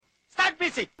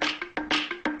music.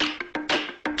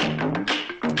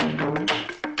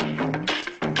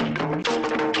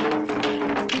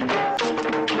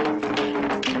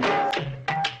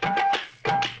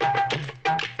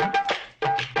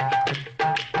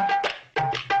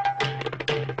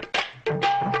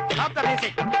 Stop the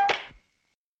music.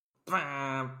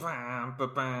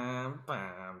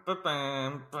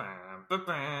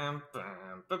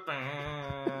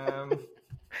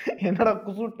 என்னடா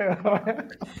குசுட்ட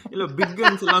இல்ல big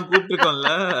guns எல்லாம் கூப்பிட்டுருக்கோம்ல.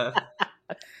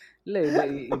 இல்ல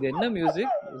இது என்ன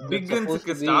music? Big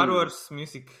கன்ஸ்க்கு star Wars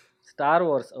music. Star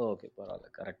Wars. Okay பரவாயில்ல,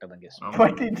 கரெக்டா தான் கெஸ்.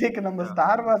 பட் இன்னைக்கு நம்ம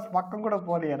ஸ்டார் வார்ஸ் பக்கம் கூட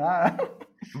போலியேடா.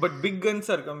 But big guns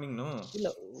are coming. No இல்ல,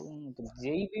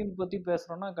 ஜெய்பீம் பத்தி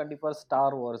பேசுறோம்னா கண்டிப்பா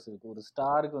ஸ்டார் வார்ஸ் இருக்கு. ஒரு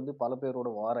ஸ்டாருக்கு வந்து பல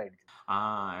பேரோட வார் ஆயிடுச்சு.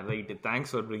 Right,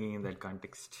 thanks for bringing in that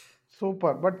context.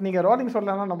 Super. But நீங்க ரோலிங்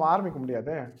சொல்லலன்னா நம்ம ஆரம்பிக்க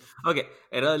முடியாது. Okay,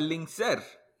 rolling sir.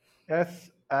 S,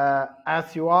 as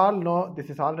you all know, this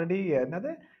is already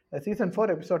என்னது சீசன் 4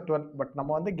 எபிசோட் 12. பட் நம்ம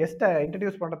வந்து கெஸ்ட்டை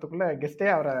இன்ட்ரடியூஸ் பண்ணுறதுக்குள்ளே கெஸ்ட்டே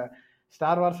அவரை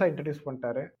ஸ்டார் வார்ஸாக இன்ட்ரடியூஸ்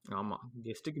பண்ணிட்டாரு. ஆமாம்,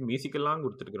 கெஸ்ட்டுக்கு மியூசிக் எல்லாம்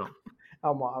கொடுத்துருக்குறோம்.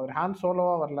 ஆமாம், அவர் ஹேண்ட்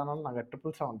சோலோவாக வரலனாலும் நாங்கள்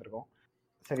ட்ரிபிள்ஸாக வந்திருக்கோம்.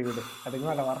 சரி விடு, அதுக்கு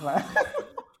மேலே வரல.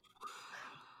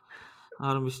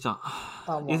 ஆரம்பிச்சிட்டான்.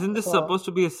 Isn't this supposed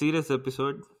to be a serious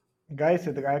episode? Guys,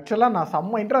 இதுக்கு ஆக்சுவலாக நான்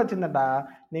செம்ம இன்ட்ரோ வச்சுருந்தேன்டா.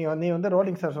 நீ வந்து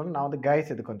ரோலிங் சார் சொன்ன, நான் வந்து கைஸ்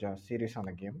இது கொஞ்சம்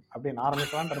சீரியஸான கேம் அப்படின்னு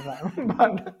ஆரம்பிக்கலான்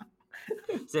இருந்தேன்.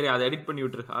 சரி, அதை எடிட் பண்ணி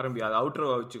விட்டுரு, ஆரம்பி. அது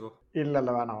அவுட்ரோவா வச்சுக்கோ.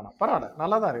 இல்லை வேணாம், பரவாயில்ல,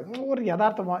 நல்லா தான் இருக்கு, ஒரு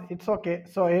யதார்த்தமா. It's okay.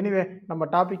 ஸோ எனிவே நம்ம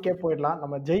டாப்பிக்கே போயிடலாம்.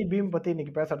 நம்ம ஜெய் பீம் பற்றி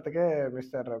இன்னைக்கு பேசுறதுக்கு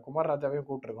மிஸ்டர் குமார் ராஜாவையும்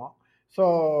கூப்பிட்டுருக்கோம். ஸோ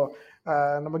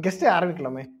நம்ம கெஸ்ட்டே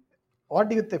ஆரம்பிக்கலாமே.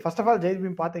 What you think? First of all, Jai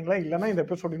Bhim பார்த்தீங்களா? இல்லைன்னா இந்த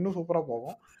எபிசோட் இன்னும் சூப்பராக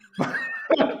போகும்.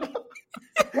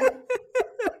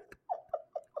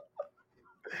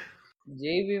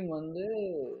 ஜெய்பீம் வந்து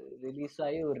ரிலீஸ்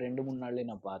ஆகி ஒரு 2-3 நாள்லயே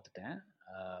நான் பார்த்துட்டேன்.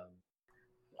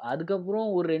 அதுக்கப்புறம்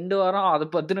ஒரு 2 வாரம் அதை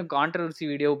பற்றின கான்ட்ரவர்சி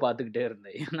வீடியோ பார்த்துக்கிட்டே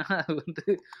இருந்தேன். ஏன்னா அது வந்து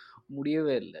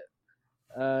முடியவே இல்லை.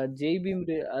 ஜெய்பீம்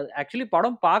ஆக்சுவலி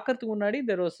படம் பார்க்கறதுக்கு முன்னாடி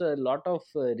there was a lot of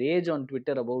rage on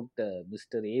Twitter about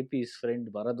mister ஏபிஸ் ஃப்ரெண்ட்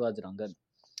பரத்வாஜ் ரங்கன்.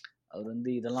 அவர்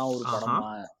வந்து இதெல்லாம் ஒரு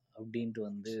படமா அப்படின்ட்டு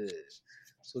வந்து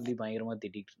சொல்லி பயங்கரமாக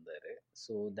திட்டிகிட்டு இருந்தார்.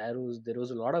 So there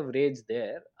was lot of rage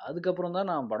there. அதுக்கப்புறம் தான்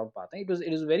நான் படம் பார்த்தேன். It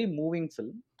was very moving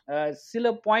film.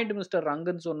 சில பாயிண்ட் மிஸ்டர்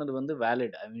ரங்கன் சொன்னது வந்து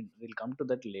valid. I mean will come to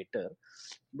that later.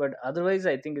 But otherwise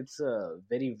I think it's a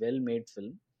very well made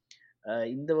film.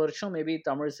 இந்த வருஷம் மேபி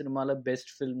தமிழ் சினிமாவில்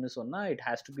பெஸ்ட் ஃபில்ம்னு சொன்னால் it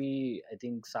has to be, I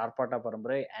think, Sarpatta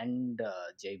Parambarai and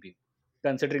Jai Bhim,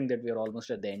 considering that we are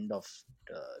almost at the end of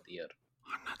the year.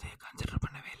 அண்ணாத்தையை consider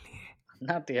பண்ணவே இல்லையே.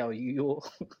 அண்ணாத்தையா? ஐயோ,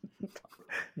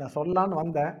 நான் சொல்லலான்னு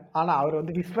வந்தேன், ஆனால் அவர்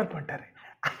வந்து விஸ்பர் பண்ணிட்டாரு.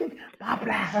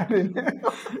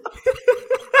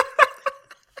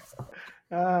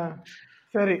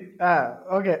 சரி,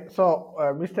 ஓகே. ஸோ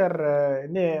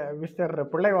மிஸ்டர்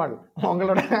பிள்ளைவாள்,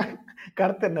 உங்களோட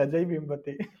கருத்து என்ன ஜெய்பீம்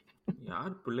பற்றி?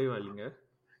 யார் பிள்ளைவாளிங்க?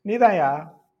 நீதாயா?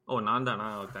 ஓ, நான் தானா?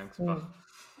 தேங்க்ஸ்.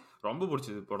 ரொம்ப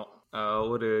பிடிச்சது படம்.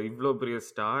 ஒரு இவ்வளோ பெரிய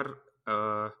ஸ்டார்,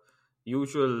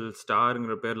 யூஷுவல்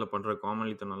ஸ்டாருங்கிற பேரில் பண்ணுற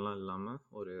காமெடித்தனம்லாம் இல்லாமல்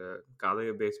ஒரு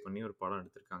கதையை பேஸ் பண்ணி ஒரு படம்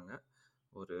எடுத்திருக்காங்க.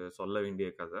 ஒரு சொல்ல வேண்டிய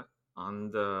கதை.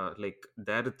 அந்த like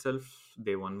there itself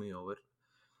they won me over.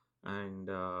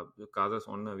 And கதை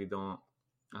சொன்ன விதம்,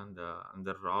 அந்த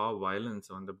ரா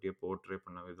வயலன்ஸ் வந்து அப்படியே போர்ட்ரே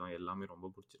பண்ண விதம் எல்லாமே ரொம்ப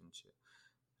பிடிச்சிருந்துச்சு.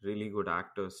 Really good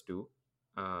actors too.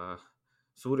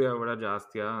 சூர்யாவை விட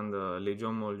ஜாஸ்தியாக அந்த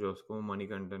லிஜோ மோல்ஜோஸ்க்கும்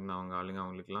மணிகண்டன்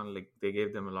அவங்களுக்குலாம் like they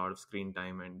gave them a lot of screen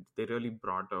time and they really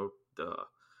brought out the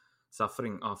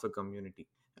suffering of a community,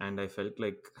 and I felt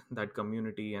like that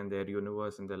community and their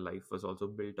universe and their life was also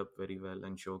built up very well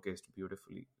and showcased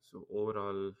beautifully. So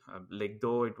overall, like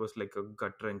though it was like a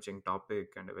gut-wrenching topic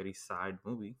and a very sad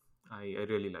movie, I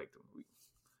really liked the movie.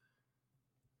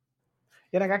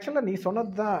 எனக்கு ஆக்சுவலாக நீ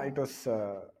சொன்னது தான் it was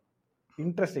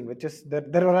interesting, which is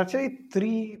there are actually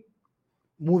 3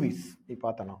 movies நீ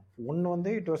பார்த்தனா. ஒன்று வந்து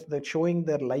it was the showing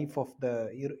Dhar life of the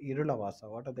இருளவாசா,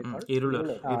 what are they called?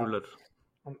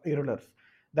 இருளர்ஸ்.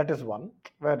 That is one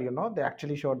where they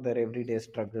actually showed their everyday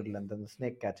struggle and then the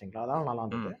snake catching. அதெல்லாம் நல்லா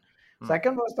இருந்தது.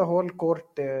 Second was the whole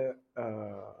court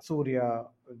Surya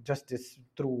justice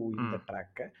through in the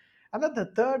track. And then the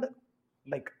third,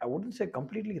 like I wouldn't say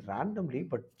completely randomly,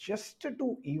 but just to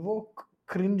evoke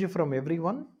cringe from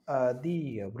everyone, the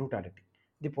brutality,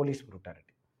 the police brutality.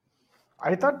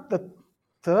 I thought the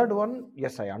third one,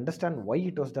 yes, I understand why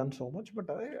it was done so much, but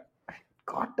I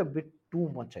got a bit too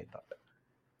much, I thought.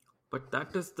 But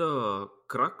that is the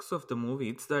crux of the movie.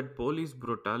 It's that police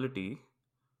brutality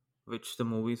which the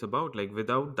movie is about. Like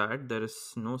without that, there is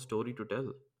no story to tell.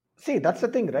 See, that's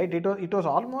the thing, right? It was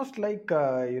almost like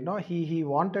he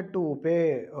wanted to pay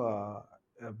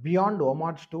beyond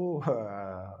homage to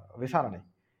Visaranai.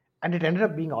 And it ended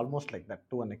up being almost like that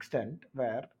to an extent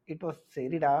where it was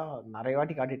சரிடா நிறைய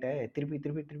வாட்டி காட்டிட்டே திருப்பி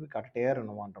திருப்பி திருப்பி காட்டிட்டே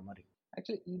இருக்கணுமான்ற மாதிரி.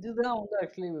 Actually இதுதான் வந்து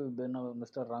actually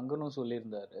mister ரங்கனும்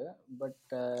சொல்லியிருந்தாரு.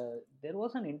 But there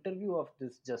was an interview of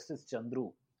this justice Chandru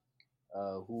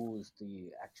who is the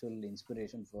actual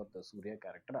inspiration for the Surya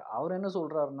character. அவர் என்ன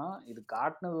சொல்றாருன்னா, இது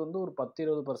காட்டினது வந்து ஒரு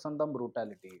 10-20% தான்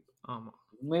ப்ரூட்டாலிட்டி.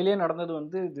 உண்மையிலேயே நடந்தது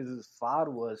வந்து திஸ் இஸ்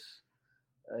ஃபார் வர்ஸ்.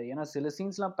 ஏன்னா சில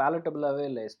சீன்ஸ்லாம் பேலட்டபிளாகவே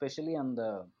இல்லை. எஸ்பெஷலி அந்த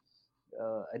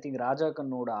ஐ திங்க் ராஜா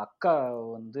கண்ணோட அக்கா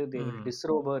வந்து they will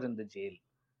டிஸ்ரோப் her in the jail.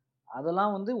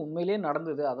 அதெல்லாம் வந்து உண்மையிலேயே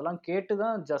நடந்தது. அதெல்லாம் கேட்டு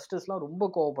தான் ஜஸ்டிஸ்லாம் ரொம்ப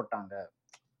கோவப்பட்டாங்க.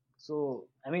 So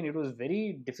I mean it was very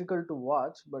difficult to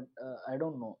watch. But I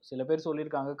don't no, சில பேர்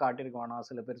சொல்லியிருக்காங்க காட்டியிருக்க வேணாம்,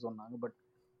 சில பேர் சொன்னாங்க. But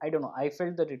I don't know, I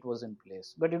felt that it was in place,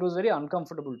 but it was very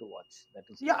uncomfortable to watch. That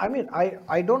is, yeah, I mean,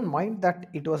 I don't mind that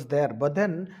it was there, but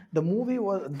then the movie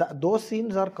was those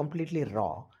scenes are completely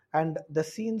raw, and the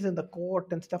scenes in the court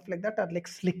and stuff like that are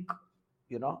like slick,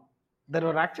 you know. There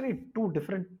were actually two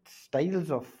different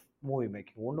styles of movie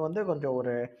making. ஒன்று வந்து கொஞ்சம்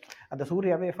ஒரு அந்த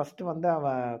சூர்யாவே first வந்து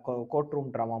அவன் court room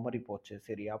drama மாதிரி போச்சு,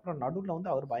 சரி. அப்புறம் நடுவில் வந்து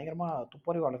அவர் பயங்கரமாக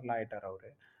துப்பறிவாளர்கள் ஆகிட்டார்.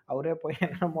 அவரே போய்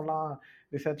என்னமோலாம்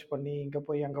ரிசர்ச் பண்ணி இங்கே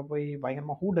போய் அங்கே போய்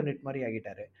பயங்கரமாக ஹூடனிட் மாதிரி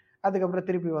ஆகிட்டார். அதுக்கப்புறம்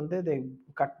திருப்பி வந்து they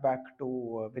cut back to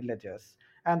villages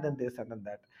and then this and then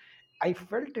that. I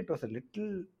felt it was a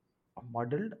little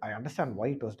muddled. I understand why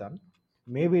it was done.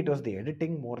 Maybe it was the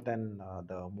editing more than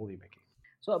the movie making.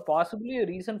 So possibly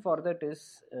reason for that is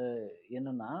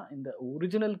என்னன்னா, இந்த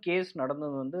original case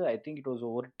நடந்தது வந்து I think it was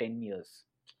over 10 years.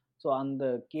 So அந்த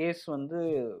case வந்து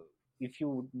if you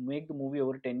make the movie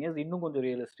over 10 years இன்னும் கொஞ்சம்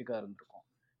ரியலிஸ்டிக்காக இருந்திருக்கும்.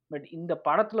 But இந்த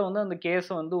படத்தில் வந்து அந்த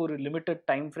கேஸை வந்து ஒரு லிமிட்டட்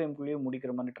டைம் ஃப்ரேம்குள்ளேயே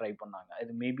முடிக்கிற மாதிரி ட்ரை பண்ணாங்க.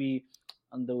 அது மேபி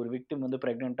அந்த ஒரு விக்டிம் வந்து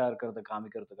ப்ரெக்னெண்ட்டாக இருக்கிறத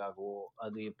காமிக்கிறதுக்காகவோ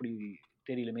அது எப்படி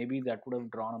தெரியல. Maybe that would have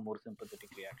Tran a more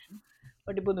sympathetic reaction.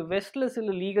 But இப்போ இந்த வெஸ்ட்டில்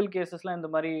சில லீகல் கேசஸ்லாம் இந்த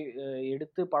மாதிரி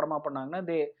எடுத்து படமாக பண்ணாங்கன்னா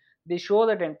they show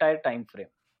that entire time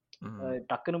frame.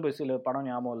 டக்குன்னு போய் சில படம்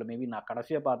ஞாபகம் இல்லை, மேபி நான்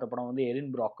கடைசியாக பார்த்த படம் வந்து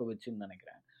எரின் ப்ராக்கோவிச்சுன்னு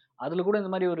நினைக்கிறேன். அதில் கூட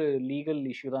இந்த மாதிரி ஒரு லீகல்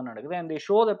இஷ்யூ தான் நடக்குது. And they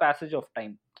show the passage of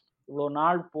time. இவ்வளோ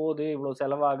நாள் போகுது, இவ்வளோ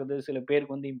செலவாகுது, சில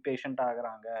பேருக்கு வந்து இம்பேஷண்ட்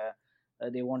ஆகுறாங்க,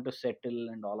 they want to settle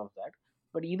and all of that.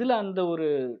 But இதில் அந்த ஒரு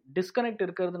டிஸ்கனெக்ட்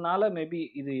இருக்கிறதுனால மேபி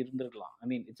இது இருந்திருக்கலாம். ஐ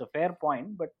mean it's a fair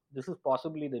point, but this is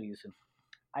possibly the reason.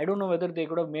 I don't know whether they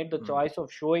could have made the choice of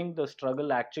showing the struggle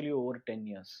actually over 10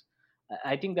 years.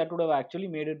 I think that would have actually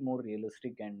made it more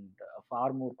realistic and far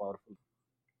more powerful.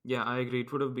 Yeah, I agree.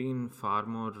 It would have been far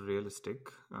more realistic.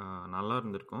 நல்லா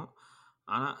இருந்திருக்கும்.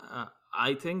 ஆனால்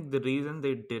I think the reason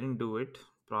they didn't do it,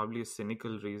 probably a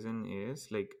cynical reason, is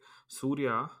like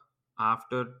Surya,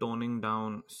 after toning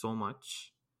down so much,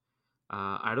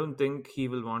 I don't think he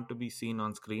will want to be seen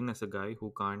on screen as a guy who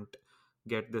can't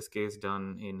get this case done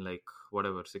in like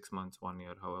whatever 6 months, 1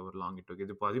 year, however long it took.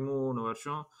 இது 13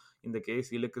 வருஷம் இந்த case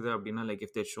இழுக்குது அப்படின்னா, like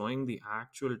if they're showing the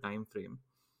actual time frame,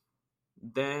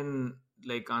 then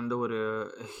like அந்த ஒரு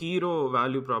hero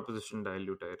value ப்ராposition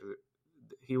dilute ஆயிருது.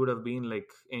 He would have been like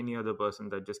any other person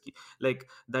that just like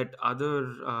that other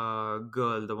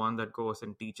girl, the one that goes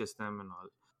and teaches them and all.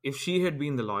 If she had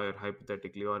been the lawyer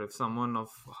hypothetically, or if someone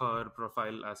of her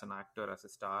profile as an actor, as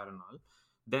a star and all,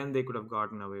 then they could have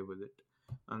gotten away with it.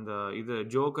 And இது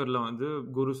ஜோக்கர்ல வந்து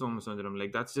குரு Somasundaram,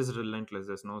 like that's just relentless.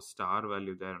 There's no star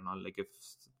value there and all. Like if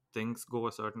things go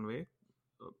a certain way,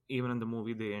 even in the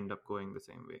movie they end up going the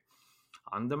same way.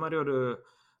 அந்த மாதிரி ஒரு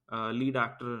lead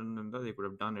actor இருந்தா they could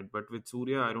have done it, but with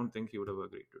Surya I don't think he would have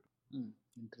agreed to it.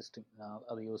 Interesting.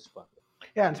 அதை யோசிச்சு பார்க்கலாம்.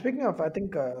 Yeah, and speaking of, I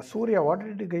think Surya, what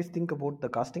did you guys think about the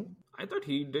casting? I thought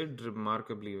he did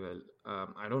remarkably well.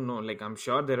 I don't know, like I'm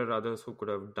sure there are others who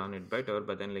could have done it better,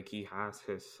 but then like he has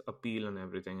his appeal and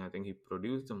everything. I think he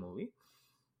produced the movie,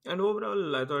 and overall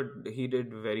I thought he did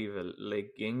very well.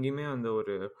 Like எங்கேயுமே அந்த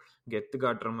ஒரு கெத்து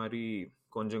காட்டுற மாதிரி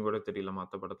கொஞ்சம் கூட தெரியல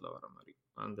மற்ற படத்தில் வர மாதிரி.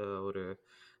 அந்த ஒரு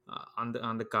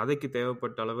அந்த கதைக்கு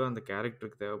தேவைப்பட்ட அளவு, அந்த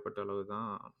கேரக்டருக்கு தேவைப்பட்ட அளவு தான்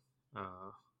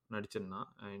நடிச்சிருந்தான்.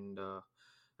 And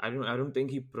I don't think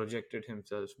he projected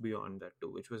himself beyond that too,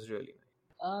 which was really nice.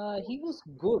 He was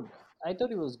good. I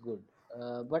thought he was good.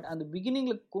 But அந்த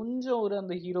beginningல கொஞ்சம் ஒரு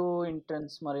அந்த ஹீரோ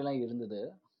இன்டென்ஸ் மாதிரிலாம் இருந்தது.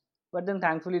 But then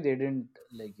thankfully they didn't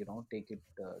like take it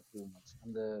too much.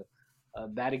 அந்த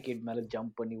barricade மேலே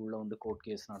jump பண்ணி உள்ள வந்து கோர்ட்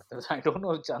கேஸ் நடத்துறது. I don't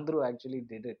know if Chandru actually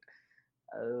did it.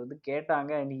 அது வந்து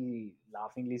கேட்டாங்க and he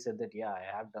laughingly said that yeah, I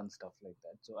have done stuff like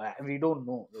that. So we don't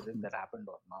know whether that happened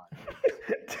or not.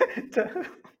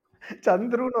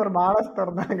 சந்துருன்னு ஒரு மானஸ்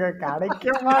திறந்தாங்க,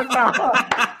 கிடைக்க மாட்டான்.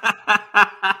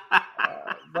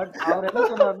 But அவர் என்ன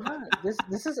சொன்னார்னா,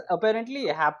 this is apparently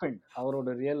happened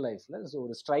அவரோட real லைஃப்ல. ஸோ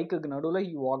ஒரு ஸ்ட்ரைக்குக்கு நடுவில்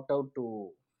he walked out to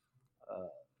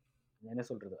என்ன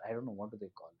சொல்கிறது, I don't know what do they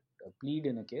call it, plead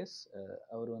in a case.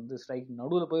 அவர் வந்து ஸ்ட்ரைக்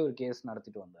நடுவில் போய் ஒரு கேஸ்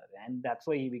நடத்திட்டு வந்தார். And that's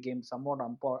why he became somewhat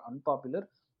unpopular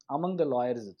among the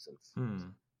lawyers itself.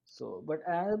 So but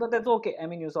that's okay. I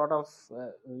mean, you sort of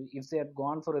if they had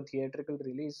gone for a theatrical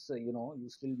release, you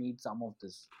still need some of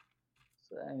this.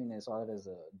 So I mean, I saw it as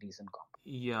a decent comp.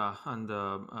 Yeah அந்த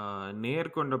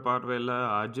நேர்கொண்ட பார்வையில்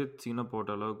அஜித் சீனை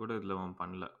போட்ட அளவு கூட இதில் அவன்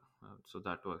பண்ணல. So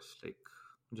that was like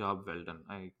job well done.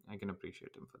 I can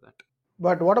appreciate him for that.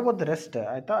 But what about the rest?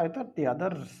 I thought the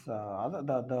others,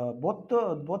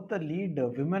 both the lead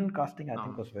women casting, I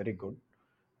think was very good.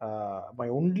 My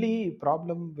only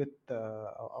problem with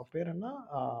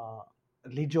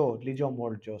Lijo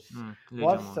Moljos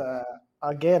was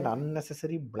again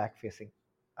unnecessary blackfacing.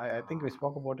 I think we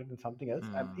spoke about it in something else,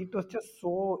 and it was just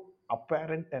so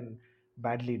apparent and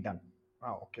badly done.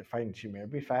 Okay, fine, she may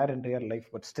be fair in real life,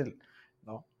 but still,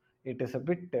 no, it is a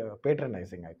bit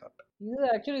patronizing, I thought.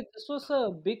 Actually, this was a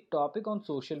big topic on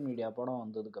social media. படம்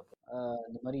வந்ததுக்கு அப்புறம்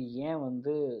இந்த மாதிரி ஏன்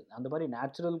வந்து அந்த மாதிரி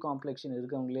natural complexion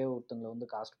இருக்கவங்களே ஒருத்தங்களை வந்து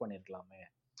காஸ்ட் பண்ணியிருக்கலாமே,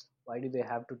 why do they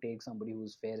have to take somebody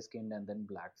who's fair skinned and then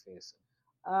black face?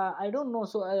 I don't know.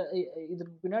 So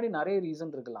இதுக்கு பின்னாடி நிறைய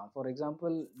ரீசன் இருக்கலாம். For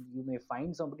example, you may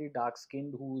find somebody dark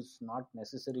skinned who's not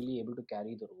necessarily able to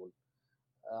carry the role.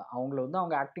 அவங்கள வந்து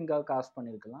அவங்க ஆக்டிங்காக cost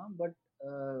பண்ணியிருக்கலாம். But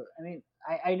I mean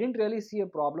I tent really see a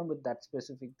problem with that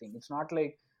specific thing. It's not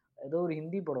like ஏதோ ஒரு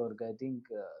ஹிந்தி படம் இருக்குது, I think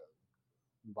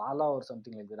Bala or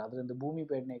something like that. அதில் இந்த பூமி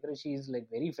பேட்னேக்கர், she is like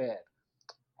very fair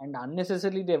and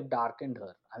unnecessarily they have darkened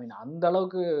her. I mean, அந்த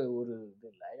அளவுக்கு ஒரு இது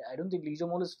இல்லை. I don't think Lijo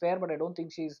Mol is fair, but I don't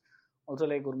think she's also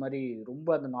like ஒரு மாதிரி ரொம்ப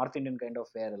அந்த north Indian kind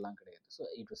of fair எல்லாம் கிடையாது. So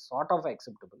it was sort of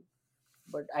acceptable.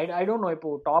 But I don't know, இப்போ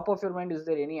top of your mind, is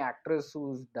there any actress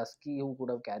who's dusky who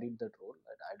could have carried that role?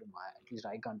 I don't know. At least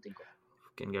I can't think of it.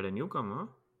 Can get a newcomer.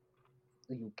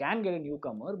 You can get a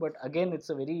newcomer, but again, it's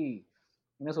a very,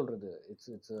 என்ன சொல்றது,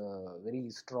 it's a very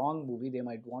strong movie. They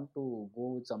might want to go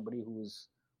with somebody who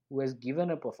has given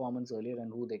a performance earlier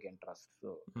and who they can trust.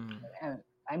 So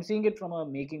I'm seeing it from a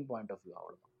making point of view.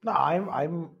 No,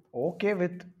 I'm okay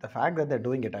with the fact that they're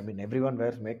doing it. I mean, everyone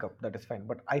wears makeup, that is fine.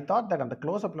 But I thought that on the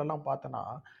close-up லாம் பார்த்தனா,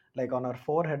 like on her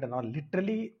forehead and all,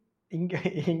 literally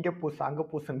இங்க பூசு அங்க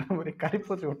பூசுன்ற மாதிரி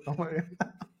கரிப்பூசி விட்ட மாதிரி.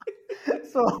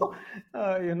 So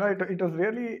it was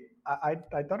really,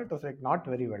 I thought it was like not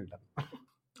very well done.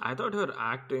 I thought her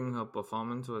acting, her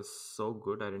performance was so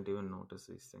good, I didn't even notice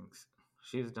these things.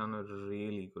 She's done a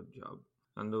really good job.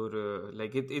 And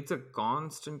like it's a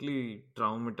constantly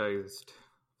traumatized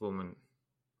woman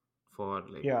for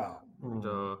like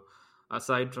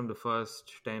aside from the first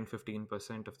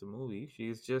 10-15% of the movie,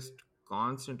 she's just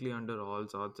constantly under all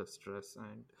sorts of stress,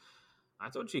 and I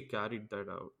thought she carried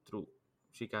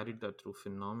that through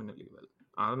phenomenally well.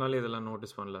 அதனால இதெல்லாம்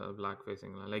notice பண்ணல black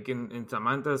ஃபேஸிங்லாம். Like in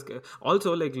Samantha's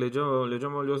also, like Lijo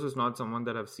Moljose is not common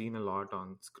that I've seen a lot on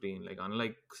screen. Like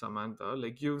unlike Samantha,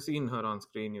 like you've seen her on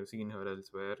screen, you've seen her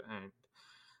elsewhere, and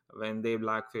when they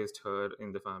blackfaced her in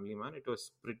The Family Man, it was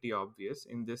pretty obvious.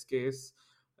 In this case,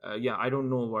 I don't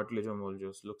know what Lijo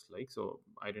Moljos looks like, so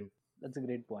I didn't. That's a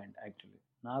great point, actually.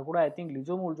 நான் கூட I think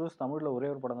Lijo Moljos தமிழில் ஒரே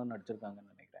ஒரு படம் தான்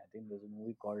நடிச்சிருக்காங்கன்னு நினைக்கிறேன். I think there's a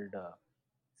movie called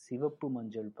சிவப்பு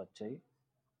மஞ்சள் பச்சை.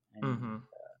 And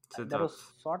that was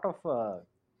sort of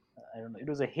I don't know, it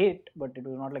was a hit, but it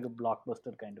was not like a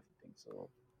blockbuster kind of thing. So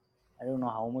I don't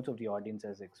know how much of the audience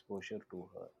has exposure to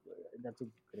her. That's a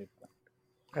great point.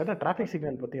 ஏதா traffic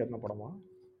signal பத்தி என்ன படமா?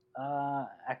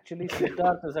 Actually,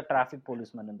 Siddharth is a traffic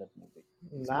policeman in that movie.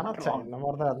 நானா sir இந்த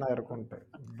மாதிரி தான் என்ன இருக்கும்ட்டு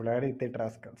bloody thick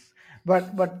rascals. But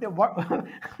what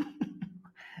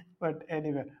but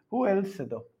anyway, who else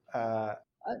though?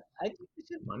 I think we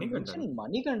should mention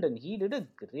Manikandan. He did a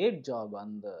great job on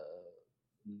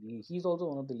he's also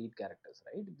one of the lead characters,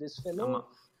 right? This fellow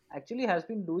actually has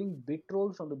been doing bit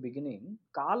roles from the beginning.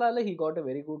 Kalala, he got a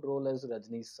very good role as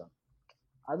Rajini's son.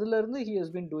 அதுல இருந்து he has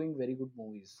been doing very good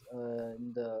movies.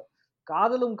 இந்த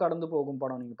காதலும் கடந்து போகும்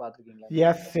படம் நீங்க பாத்துருக்கீங்களா?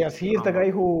 Yes, he is the guy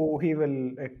who he will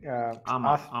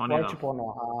watch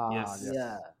போனோம்.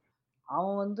 Yeah.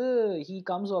 அவன் வந்து he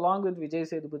comes along with Vijay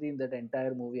Sethupathi in that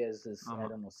entire movie as this, I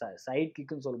don't know, side kick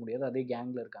ன்னு சொல்ல முடியாது, அதே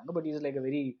கேங்ல இருக்காங்க. But is like a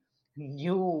very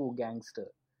new gangster.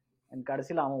 And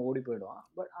கடைசியில் அவன் ஓடி போயிடுவான்.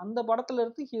 பட் அந்த படத்துல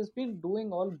இருந்து he has been doing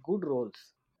all good roles.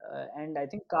 And I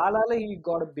think காலால he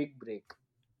got a big break.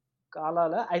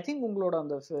 காலால I think உங்களோட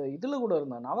அந்த இதுல கூட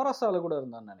இருந்தான், நவரசால கூட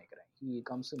இருந்தான்னு நினைக்கிறேன். He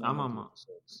comes in. ஆமா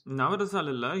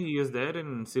நவரசால இல்ல, he is there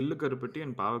in சில்லு கருப்பட்டி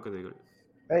and பாவக்கதைகள்.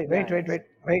 Wait.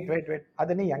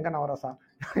 அது நீ எங்க நவரசா?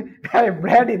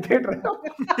 Bloody theatre.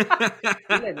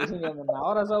 இல்ல, நீங்க அந்த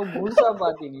நவரசா முழுசா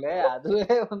பாத்தீங்களே,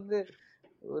 அதுவே வந்து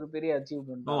ஒரு பெரிய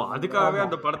அச்சீவ்மெண்ட் ஓ தான். அதுக்காகவே ஆமா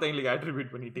அந்த படத்தை எங்களுக்கு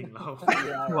அட்ரிபியூட் பண்ணிட்டீங்களா? Yeah,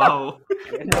 yeah. வாவ்.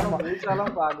 என்னால ஆமா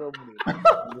முழுசாலாம் பார்க்க முடியல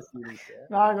அந்த சீரீஸ்.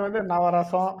 நாங்க வந்து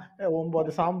நவரசம்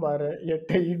 9 sambar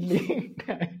 8 idli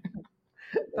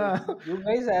You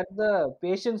guys had the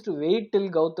patience to wait till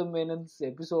Gautam Menon's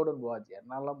episode and watch.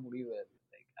 என்னால முடியவே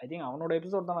இல்லை. I think அவனோட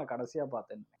எபிசோட் தான் நான் கடைசியா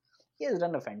பார்த்தேன். He has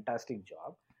done a fantastic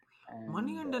job. And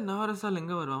Manikandan நவரசால்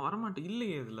எங்க வருவான்? வரமாட்டேன்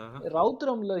இல்லையே இதுல.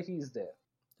 ரவுத்ரம்ல he is there.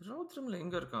 ரவுத்ரம்ல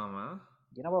எங்க இருக்கான் அவன்?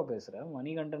 என்னப்பா பேசுற?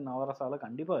 மணிகண்டன் நவரசால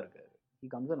கண்டிப்பா இருக்காரு. He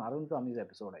comes in Arvind Sami's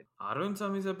episode. Arvind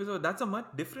Sami's episode, that's a much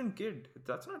different kid.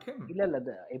 That's not him. இல்ல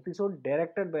the episode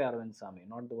directed by Arvind Sami,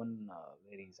 not the one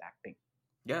where he's acting.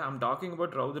 Yeah, I'm talking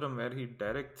about Raudram where he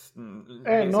directs.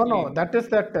 no, that is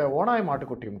that Onai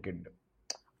Matukuttium kid.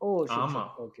 Oh shit. ஆமா.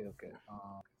 Okay.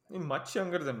 Much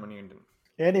younger than Manigandan.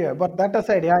 Anyway, but that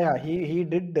aside, yeah, he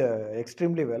did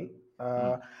extremely well.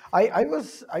 I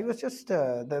was just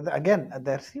again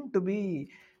there seemed to be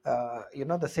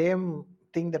the same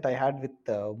thing that I had with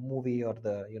the movie or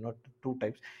the two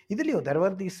types. Idiliyo there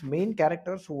were these main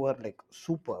characters who were like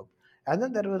superb, and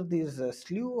then there were these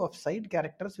slew of side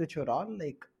characters which were all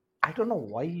like, I don't know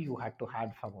why you had to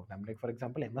have some of them. Like for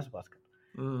example, MS Bhaskar.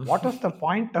 What was the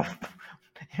point of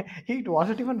it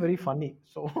wasn't even very funny.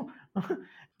 So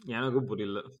எனக்கு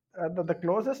புரியல. the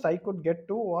closest I could get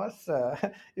to was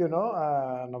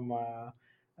நம்ம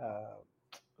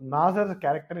Nassar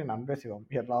character இன் அன்பே சிவம்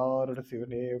எல்லாரோட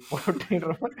சிவனே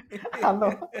போட்டுற அந்த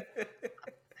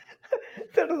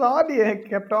that is all he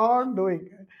kept on doing,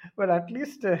 but at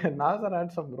least Nazar had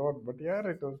some growth, but here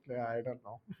it was like, I don't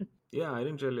know. Yeah, I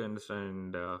didn't really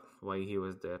understand why he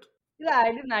was there. இல்ல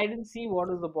I didn't see what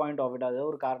is the point of it. அது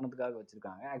ஒரு காரணத்துக்காக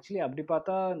வச்சிருக்காங்க. Actually அப்படி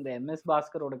பார்த்தா இந்த MS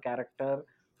பாஸ்கரோட character,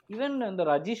 even இந்த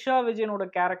Rajisha விஜயனோட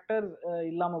character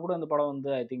இல்லாம கூட அந்த படம்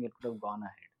வந்து I think it could have gone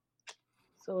ahead.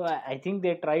 So I think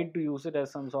they tried to use it as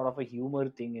some sort of a humor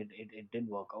thing. It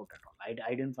didn't work out at all.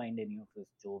 I didn't find any of his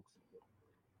jokes.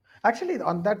 Actually,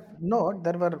 on that note,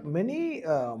 there were many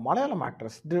Malayalam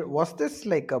actors. Was this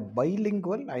like a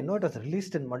bilingual? I know it was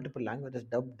released in multiple languages,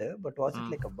 dubbed, but was it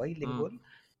like a bilingual?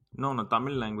 No,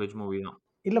 Tamil language movie தான்.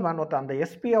 இல்ல man, அந்த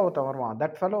எஸ்பியா ஒருத்த வருவான்.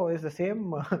 That fellow is the same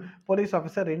police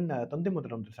officer in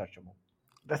Tondimuthuram Sakshamam.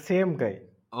 The same guy.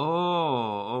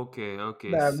 Oh, okay.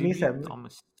 Meesam.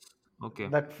 Thomas. Okay.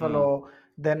 That fellow.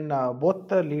 Then both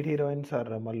the lead heroines are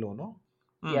Mallu, no?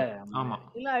 Yeah. ஆமா.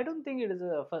 இல்ல I don't think it is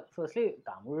firstly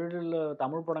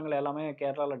Tamil படங்கள் எல்லாமே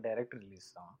கேரளால direct release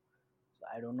தான். So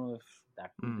I don't know if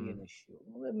that would be an issue.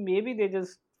 Maybe they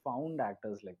just found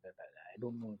actors like that. I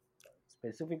don't know.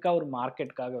 ஸ்பெசிஃபிக்கா ஒரு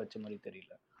மார்க்கெட்காக வச்ச மாதிரி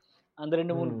தெரியல. அந்த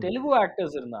 2-3 தெலுங்கு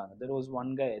ஆக்டர்ஸ் இருந்தாங்க. There was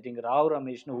one guy, I think Rao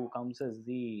Ramesh, who comes as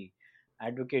the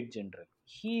advocate general.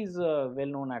 He is a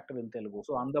well known actor in Telugu.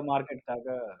 So அந்த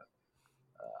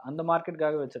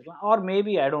மார்க்கெட்காக வச்சிருக்கலாம். Or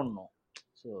maybe I don't know.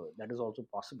 So that is also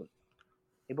possible.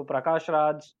 இப்போ Prakash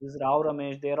Raj, Rao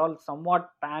Ramesh, they are all somewhat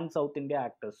pan South India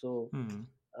actors. So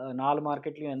 4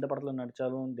 மார்க்கெட்லயும் எந்த படத்துல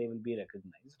நடிச்சாலும் they will be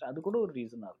recognized. அது கூட ஒரு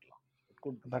ரீசனா இருக்கலாம்.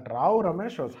 But Rao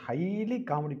Ramesh was highly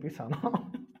comedy piece.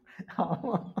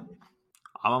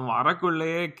 அவன்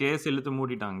வரக்குள்ளேயே case இழுத்து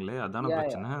மூடிட்டாங்களே, அதான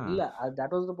பிரச்சனை. இல்ல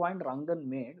that was the point Rangan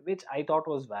made, which I thought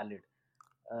was valid.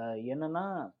 என்னன்னா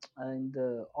இந்த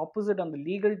ஆப்போசிட் அந்த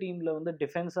லீகல் டீம்ல வந்து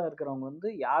டிஃபென்ஸா இருக்கிறவங்க வந்து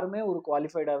யாருமே ஒரு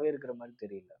குவாலிஃபைடாவே இருக்கிற மாதிரி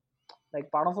தெரியல. லைக்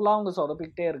படம் ஃபுல்லா அவங்க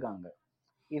சொதப்பிக்கிட்டே இருக்காங்க.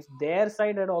 If there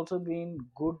side hut also been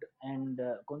good and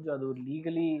கொஞ்சம் அது ஒரு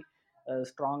லீகலி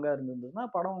ஸ்ட்ராங்கா இருந்ததுன்னா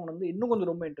படம் வந்து இன்னும் கொஞ்சம்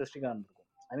ரொம்ப இன்ட்ரெஸ்டிங்கா இருந்திருக்கும்.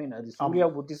 ஐ மீன் அது சூர்யா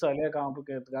புத்திசாலியா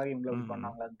காமிக்கிறதுக்காக இவங்க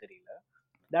பண்ணாங்களான்னு தெரியல.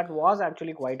 That was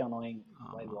actually quite annoying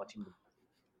while watching it.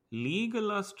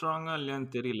 லீகலா ஸ்ட்ராங்கா இல்லையான்னு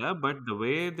தெரியல, but the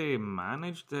way they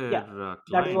managed their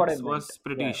clients was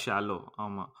pretty shallow.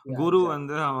 ஆமா, குரு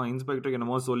வந்து அவன் இன்ஸ்பெக்டருக்கு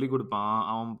என்னமோ சொல்லி கொடுப்பான்,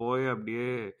 அவன் போய்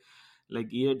அப்படியே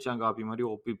லைக் ஈஎச்சாங் காப்பி மாதிரி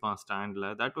ஒப்பிப்பான் ஸ்டாண்ட்ல.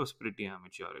 that was pretty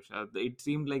amateurish. It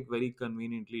seemed like very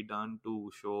conveniently done to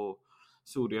show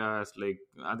Surya as like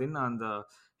அது என்ன அந்த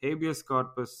habeas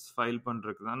corpus ஃபைல்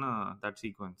பண்றதுக்கு தானே that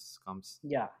sequence comes.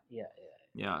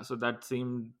 Yeah, so that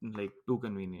seemed like too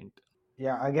convenient.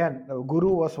 Yeah, again, Guru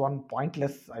was one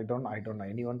pointless. I don't know,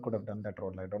 anyone could have done that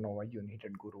role. I don't know why you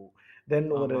needed Guru. Then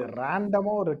ஒரு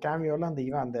ரேண்டமா ஒரு கேமியோல அந்த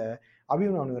இவன் அந்த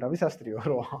அபிமன்யு ரவி சாஸ்திரி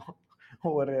வருவான்,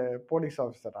 ஒரு police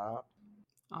ஆஃபீஸரா.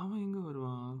 அவன் எங்க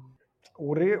வருவான்?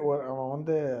 அவன்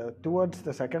வந்து டுவர்ட்ஸ்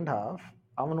த செகண்ட் ஹாஃப்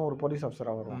அவனும் ஒரு போலீஸ்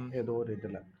ஆஃபீஸரா வருவான் ஏதோ ஒரு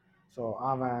இதுல. ஸோ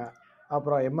அவன்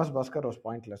அப்புறம் MS Bhaskar was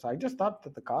pointless. I just thought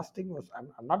that the casting was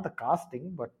not the casting,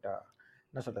 but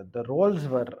என்ன சொல்றது, the roles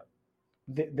were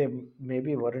they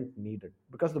maybe weren't needed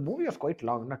because the movie was quite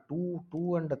long. Na 2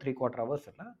 and 3/4 hours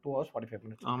இல்ல, 2 hours 45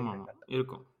 minutes. ஆமா,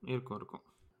 இருக்கும்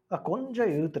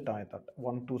கொஞ்சம் இழுத்துட்டான். I thought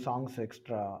 1-2 songs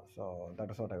extra, so that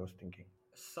is what I was thinking.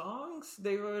 songs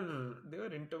they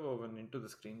were interwoven into the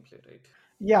screenplay, right?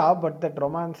 Yeah, but that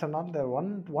romance and all, there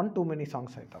one too many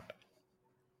songs I thought.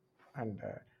 And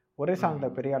ஒரே சாங்ல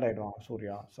Mm. பெரிய ஆளாயிடுவான்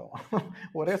Surya. So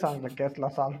ஒரே சாங்ல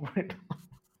கேஸ்லாம் solve பண்ணிட்டோம்.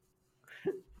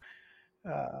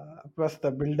 Plus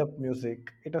the build-up music,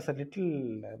 it was a little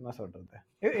என்ன சொல்றது,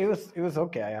 it was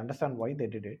okay. I understand why they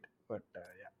did it, but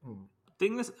yeah.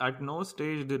 Thing is, at no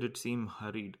stage did it seem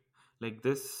hurried. Like,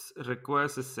 this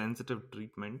requires a sensitive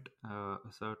treatment,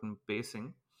 a certain pacing,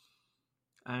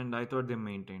 and I thought they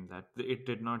maintained that. It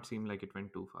did not seem like it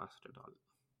went too fast at all.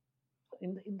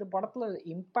 இந்த படத்துல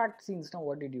impact சீன்ஸ்னா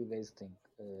what did you guys think?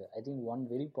 I think one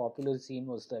very popular scene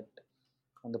was that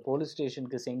அந்த police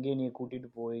ஸ்டேஷனுக்கு செங்கேனியை கூட்டிட்டு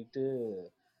போயிட்டு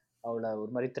அவளை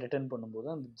ஒரு மாதிரி த்ரெட்டன் பண்ணும்போது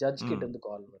அந்த ஜட்ஜ் கிட்ட இருந்து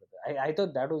கால் வருது. I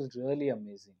thought that was really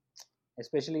amazing,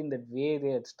 especially இந்த way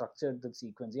they structured the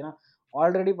sequence. ஏன்னா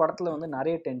ஆல்ரெடி படத்துல வந்து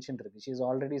நிறைய டென்ஷன் இருக்கு. She is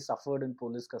already suffered in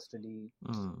police custody.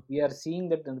 We are seeing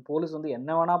that அந்த போலீஸ் வந்து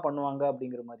என்ன வேணா பண்ணுவாங்க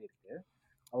அப்படிங்கிற மாதிரி இருக்கு.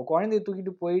 அவ குழந்தைய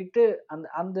தூக்கிட்டு போயிட்டு அந்த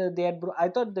அந்த I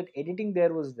thought that editing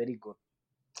there was very good,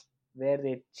 where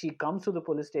she comes to the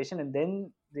police station and then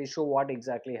they show what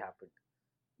exactly happened.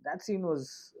 That scene was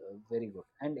very good,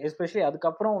 and especially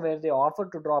அதுக்கப்புறம் where they offered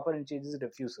to drop her and she just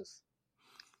refuses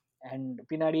and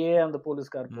பின்னாடியே அந்த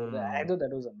போலீஸ்கார் போகுது. I thought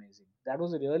that was amazing. That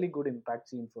was a really good impact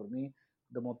scene for me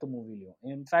the மொத்த மூவிலையும்.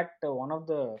 In fact, one of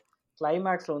the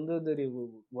கிளைமேக்ஸ்ல வந்து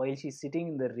while she's sitting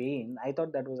in the rain, I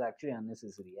thought that was actually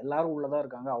unnecessary. எல்லாரும் உள்ளதான்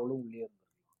இருக்காங்க, அவளும் உள்ளே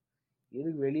இருந்திருக்கலாம்,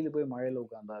 எதுக்கு வெளியில போய் மழையில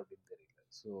உட்கார்ந்தா அப்படின்னு தெரியல.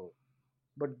 So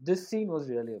but this scene was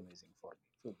really amazing for me.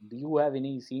 So do you have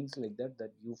any scenes like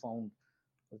that you found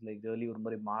was like really ஒரு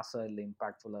மாதிரி மாசா இல்லை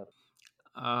இம்பாக்ட்ஃபுல்லா?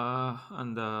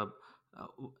 And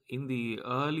in the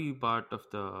early part of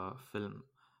the film,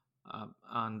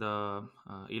 அந்த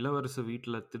இளவரசு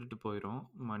வீட்டில் திருட்டு போயிடும்,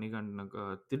 மணிகண்டனுக்கு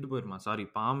திருட்டு போயிடுமா, சாரி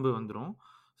பாம்பு வந்துடும்.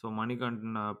 ஸோ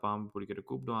மணிகண்டனை பாம்பு பிடிக்கிற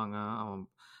கூப்பிடுவாங்க. அவன்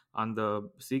அந்த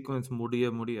சீக்வன்ஸ்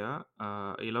முடிய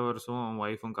இளவரசும் அவன்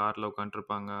ஒய்ஃபும் காரில்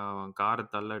உட்காந்துருப்பாங்க. அவன் காரை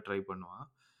தள்ள ட்ரை பண்ணுவான்.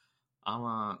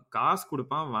 அவன் காசு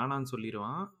கொடுப்பான், வேணான்னு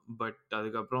சொல்லிடுவான். பட்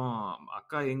அதுக்கப்புறம்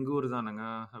அக்கா எங்கள் ஊர் தானேங்க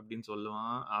அப்படின்னு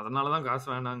சொல்லுவான். அதனால தான் காசு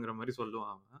வேணாங்கிற மாதிரி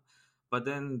சொல்லுவான் அவன். But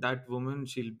then that woman,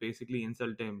 she'll basically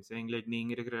insult him, saying like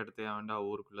நீங்க இருக்கிற இடத்த அவன்டா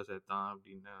ஊருக்குள்ள சேர்த்தான்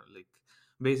அப்படின்னு. லைக்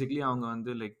பேசிக்லி அவங்க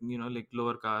வந்து லைக் லைக்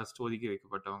லோவர் காஸ்ட், ஒதுக்கி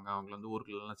வைக்கப்பட்டவங்க, அவங்கள வந்து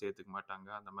ஊருக்குள்ளலாம் சேர்த்துக்க மாட்டாங்க,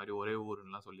 அந்த மாதிரி ஒரே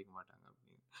ஊருன்னெலாம் சொல்லிக்க மாட்டாங்க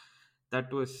அப்படின்னு.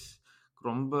 தட் வாஸ்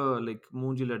ரொம்ப லைக்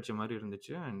மூஞ்சில் அடிச்ச மாதிரி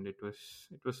இருந்துச்சு. And it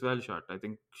was well shot. I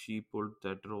think she pulled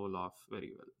that role off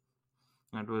very well.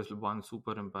 That was one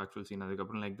super impactful scene.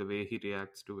 அதுக்கப்புறம் like the way he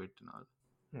reacts to it and all.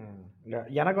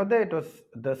 எனக்கு வந்து it was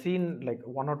the scene, like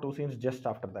one or two scenes just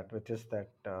after that, which is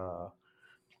that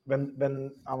when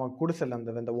அவன் குடிசைல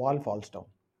அந்த when the wall falls down,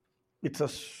 it's a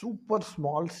super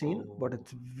small scene, but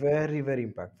it's very very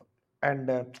impactful. And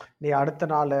நீ அடுத்த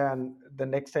நாள் and the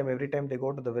next time, every time they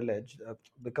go to the village,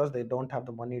 because they don't have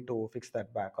the money to fix that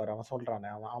back, or அவன்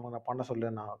சொல்றானே அவனை பண்ண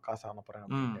சொல்லு, நான் காசு அனுப்புறேன்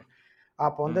அப்படின்ட்டு.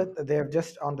 அப்போ வந்து they have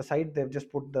just on the side they have just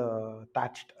put the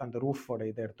thatched and the roof ஓட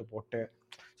இதை எடுத்து போட்டு.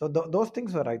 So those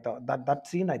things were, I thought that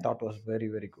scene I thought was very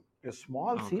very good. A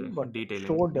small scene, but detailing.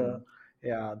 showed the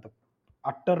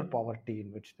utter poverty in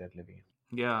which they're living.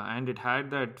 Yeah, and it had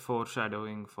that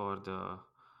foreshadowing for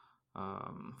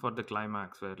the climax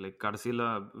where like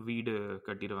கடைசில வீடு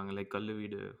கட்டிடுவாங்க, like கல்லு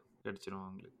வீடு கடிச்சிரும்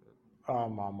அவங்களுக்கு.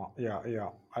 ஆமா yeah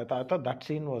I thought that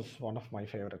scene was one of my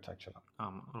favorites actually.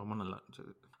 ஆமா, ரொம்ப நல்லா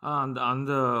இருந்துச்சு.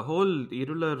 அந்த ஹோல்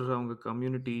இருளர் அவங்க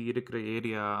கம்யூனிட்டி இருக்கிற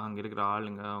ஏரியா, அங்கே இருக்கிற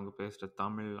ஆளுங்க, அவங்க பேசுகிற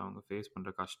தமிழ், அவங்க ஃபேஸ்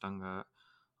பண்ணுற கஷ்டங்க,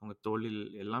 அவங்க தொழில்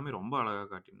எல்லாமே ரொம்ப அழகாக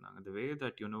காட்டியிருந்தாங்க. The way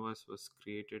that universe was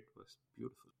created was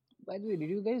beautiful. By the way,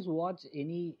 did you guys watch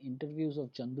any interviews of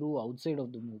Chandru outside of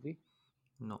the movie?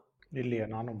 No. இல்லையா,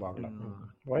 நானும் பார்க்கல.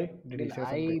 Why did he say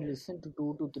something? I listened to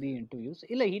 2 to 3 interviews.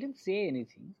 இல்ல, he didn't say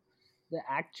anything. The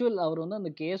actual அவர் வந்து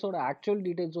அந்த கேஸோட actual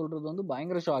details சொல்றது வந்து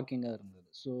பயங்கர ஷாக்கிங்காக இருந்தது.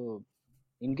 So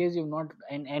in case you've not,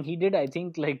 and he did I think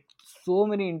like so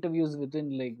many interviews within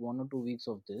like 1 or 2 weeks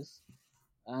of this,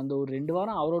 and ஒரு 2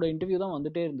 வாரம் அவரோட இன்டர்வியூ தான்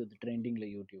வந்துட்டே இருந்தது ட்ரெண்டிங்ல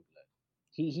யூடியூப்ல.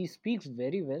 he speaks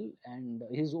very well, and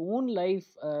his own life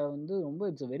வந்து ரொம்ப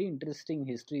it's a very interesting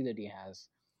history that he has.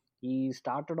 He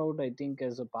started out I think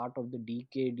as a part of the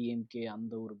DMK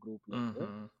அந்த ஒரு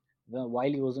குரூப்ல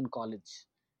while he was in college,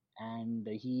 and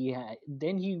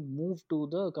then he moved to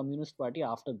the Communist Party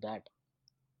after that.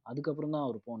 அதுக்கப்புறம் தான்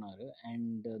அவர் போனார்.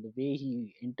 And the way he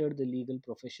entered the legal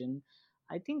profession,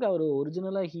 I think அவர்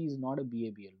ஒரிஜினலாக he is not a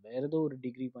BABL, வேறு ஏதோ ஒரு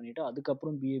டிகிரி பண்ணிவிட்டு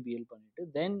அதுக்கப்புறம் BABL பண்ணிவிட்டு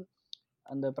தென்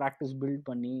அந்த ப்ராக்டிஸ் பில்ட்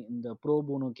பண்ணி இந்த ப்ரோ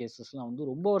போனோ கேசஸ்லாம் வந்து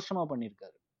ரொம்ப வருஷமாக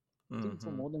பண்ணியிருக்காரு. I think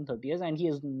for more than 30 years, and he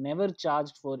has never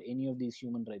charged for any of these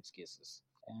human rights cases.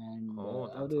 And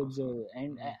that's awesome.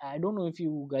 and I don't know if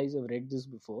you guys have read this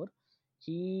before.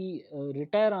 he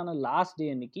retire on a last day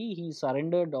அன்னைக்கு he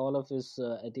surrendered all of his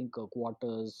I think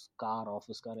quarters, car,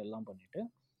 office car எல்லாம் பண்ணிட்டு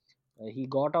he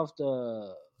got off the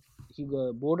he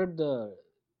boarded the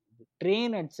train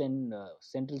at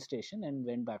Central Station and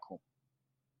went back home.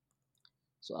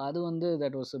 So அது வந்து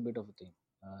that was a bit of a thing.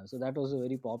 So that was a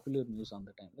very popular news on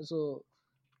the time. So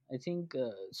I think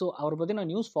so அவரை பற்றி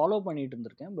நான் news follow பண்ணிட்டு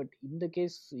இருந்திருக்கேன், but இந்த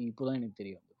case இப்போதான் எனக்கு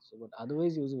தெரியும். So but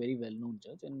otherwise he was a very well known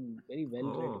judge and very well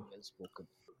read and well spoken.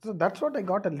 So that's what I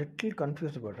got a little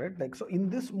confused about, right? Like, so in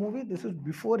this movie, this is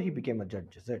before he became a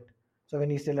judge, is it? So when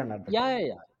he's still an advocate.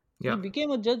 Yeah. He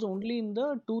became a judge only in the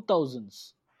 2000s.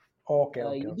 Okay.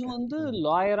 இது வந்து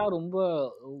லாயரா ரொம்ப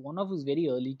one of his very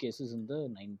early cases in the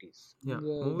 90s.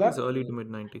 Movies early to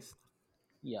mid 90s.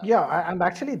 Yeah, and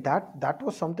actually that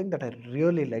was something that I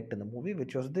really liked in the movie,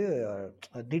 which was the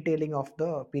detailing of the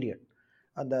period,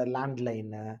 the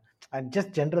landline and just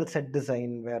general set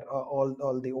design, where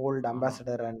all the old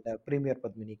Ambassador and Premier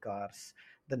Padmini cars,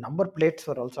 the number plates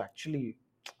were also actually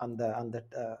on the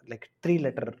like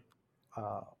 3-letter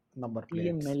number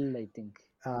plates. TML, I think.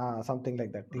 Something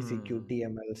like that. TCQ,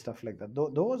 TML, stuff like that.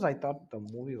 Those I thought the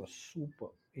movie was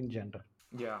super in general.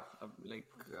 Yeah, like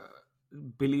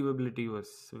believability was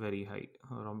very high.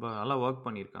 ரொம்ப நல்லா work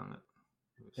பண்ணிருக்காங்க.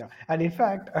 Yeah, and in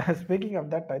fact, speaking of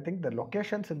that, I think the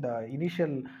locations in the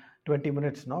initial 20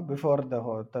 minutes, before the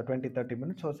 20-30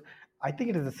 minutes, was, I think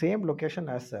it is the same location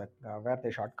as where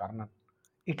they shot Karnan.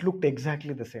 It looked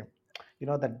exactly the same. You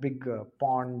know, that big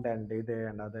pond and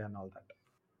other and all that.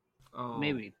 Oh,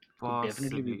 maybe it could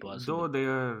definitely be possible. Though they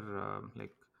are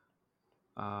like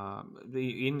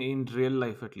in real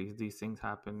life at least, these things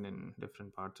happen in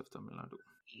different parts of Tamil Nadu.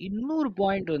 இன்னொரு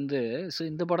point வந்து, so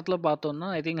இந்த படத்துல பார்த்தோம்னா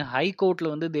I think high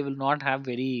கோர்ட்ல வந்து they will not have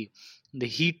very இந்த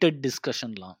heated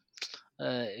டிஸ்கஷன்லாம்.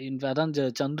 அதான்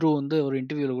சந்துரு வந்து ஒரு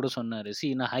இன்டர்வியூவில் கூட சொன்னார், see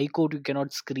in high court you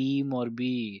cannot scream or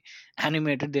be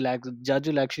animated, judge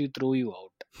will actually throw you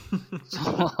out. So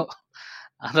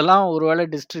அதெல்லாம் ஒருவேளை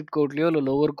டிஸ்ட்ரிக்ட் கோர்ட்லேயோ இல்லை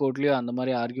லோவர் கோர்ட்லேயோ அந்த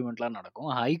மாதிரி ஆர்குமெண்ட்லாம் நடக்கும்.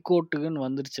 ஹை கோர்ட்டுக்குன்னு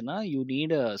வந்துருச்சுன்னா you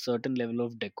need a certain level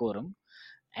of decorum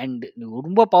and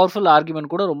ரொம்ப பவர்ஃபுல் ஆர்குமெண்ட்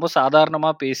கூட ரொம்ப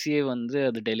சாதாரணமாக பேசியே வந்து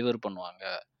அது டெலிவர் பண்ணுவாங்க.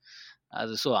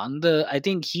 அது ஸோ அந்த I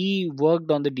think he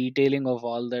worked on the detailing of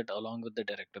all that along with the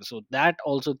director. So that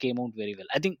also came out very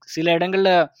well. I think சில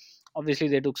இடங்களில் obviously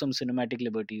they took some cinematic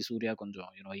liberties. Surya konjam,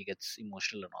 he gets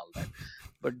emotional and all that,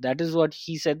 but that is what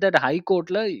he said, that high court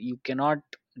la you cannot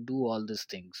do all these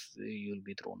things, you'll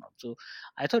be thrown out. So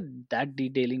I thought that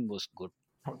detailing was good.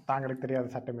 தாங்களுக்கு தெரியாத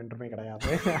சட்டம் என்றுமே கிடையாது.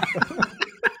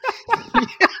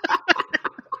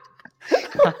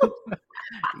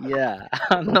 Yeah,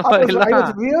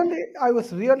 I was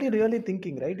really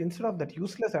thinking, right, instead of that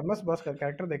useless MS Bhaskar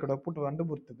character, they could have put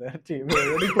Vandamurthy there.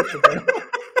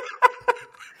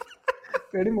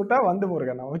 Vedimutta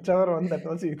Vandamurgana, whichever one that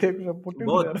was, they could have put him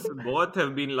there. Both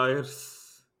have been lawyers.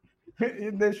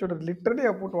 They should have literally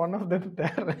have put one of them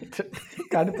there, right?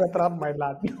 Kadipatra, my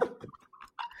lad.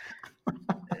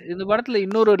 இந்த படத்துல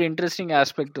இன்னொரு interesting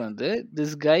aspect வந்து,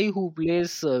 this guy who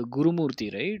plays Gurumurthy,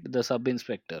 right, the sub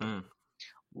inspector,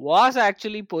 was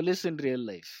actually police in real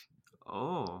life.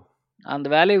 Oh. அந்த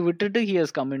வேலையை விட்டுட்டு he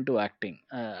has come into acting.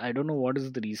 I don't know what is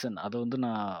the reason. அதை வந்து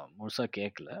நான் முழுசா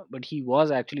கேட்கல, but he was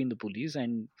actually in the police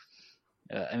and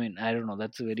I mean, I don't know,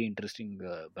 that's a very interesting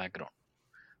background.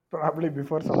 Probably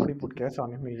before somebody put case on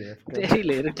him.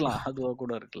 தெரியல, இருக்கலாம், அதுவா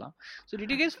கூட இருக்கலாம். So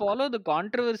did you guys follow the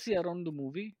controversy around the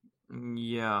movie?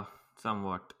 Yeah,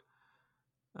 somewhat.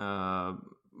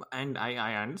 And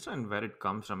I understand where it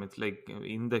comes from. It's like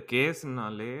in the case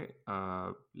nale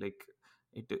like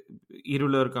it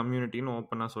irregular community no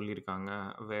open sollirukanga,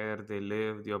 where they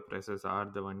live, the oppressors are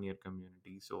the one-year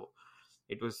community. So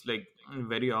it was like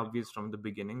very obvious from the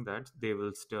beginning that they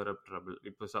will stir up trouble.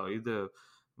 It was either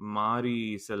Mari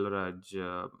Selvaraj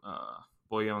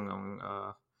போயவங்க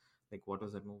like what was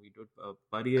that movie dude,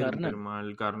 Pariyar Perumal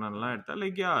Karnan la edtha,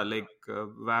 like yeah, like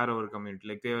வேற ஒரு community,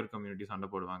 like தேவர் community சண்டை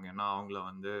போடுவாங்க, ஏன்னா அவங்கள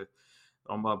வந்து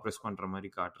ரொம்ப அப்ரெஸ் பண்ற மாதிரி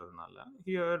காட்டுறதுனால.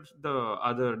 Here the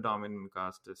other dominant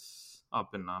caste is up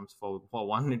in arms. For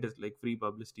one, it is like free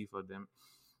publicity for them.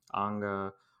 அங்க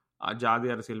ஜாதி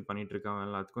அரசியல் பண்ணிட்டு இருக்காங்க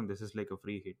எல்லாத்துக்கும் this is like a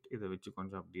free hit. இதை வச்சு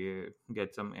கொஞ்சம் அப்படியே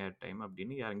get some air time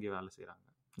அப்படின்னு இறங்கி வேலை செய்யறாங்க.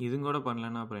 இதுங்க கூட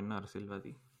பண்ணலன்னா அப்புறம் என்ன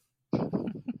அரசியல்வாதி?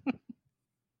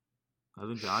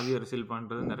 அதுவும் ஜாதி அரசியல்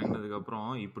பண்றது இறங்கினதுக்கு அப்புறம்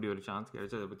இப்படி ஒரு சான்ஸ்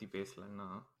கிடைச்சு அதை பத்தி பேசலன்னா.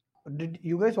 Did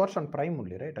you guys watch on Prime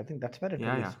only, right? I think that's where it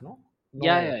is, no?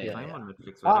 Yeah. Prime on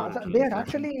Netflix. They had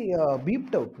actually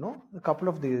beeped out, no, a couple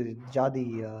of the jadi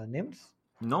names.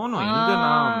 No, இங்க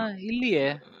நான் இல்லையே,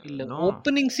 இல்ல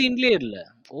opening சீன்லயே இல்ல.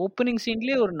 Opening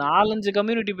சீன்லயே ஒரு 4-5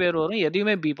 community பேர் வரும்,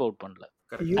 எதையுமே beep out பண்ணல.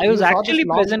 I was actually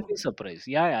pleasantly surprised.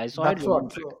 Yeah, I saw it.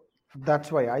 That's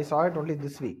why I saw it only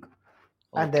this week,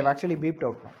 and they've Okay. actually beeped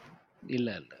out now. இல்ல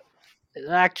இல்ல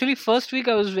actually first week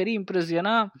I was very Impress.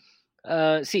 ஏன்னா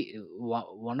C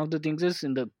one of the things is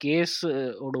இந்த case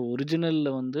ஓட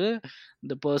ஒரிஜினல்ல வந்து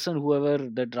the person whoever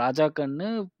that ராஜா கண்ணு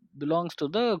belongs to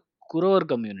the grower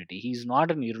community. he is not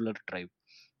an irregular tribe.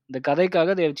 இந்த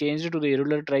கதைக்காக they have changed it to the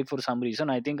irregular tribe for some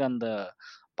reason. I think அந்த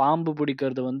பாம்பு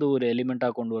பிடிக்கிறது வந்து ஒரு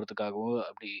எலிமெண்ட்டாக கொண்டு வரதுக்காகவோ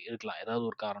அப்படி இருக்கலாம், ஏதாவது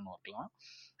ஒரு காரணம் இருக்கலாம்.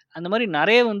 அந்த மாதிரி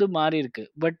நிறைய வந்து மாறி இருக்கு.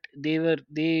 But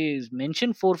they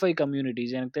mention 4-5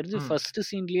 communities. எனக்கு தெரிஞ்சு ஃபர்ஸ்ட்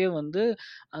சீன்லயே வந்து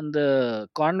அந்த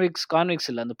கான்விக்ஸ்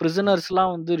இல்லை, அந்த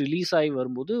பிரிசனர்ஸ்லாம் வந்து ரிலீஸ் ஆகி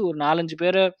வரும்போது ஒரு 4-5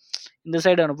 பேரை இந்த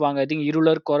சைடு அனுப்புவாங்க. ஐ திங்க்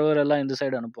இருளர் குறவர் எல்லாம் இந்த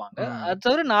சைடு அனுப்புவாங்க. அது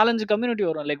தவிர 4-5 கம்யூனிட்டி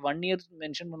வரும். லைக் 1 year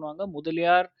மென்ஷன் பண்ணுவாங்க,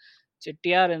 Mudaliar,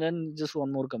 Chettiar, and then just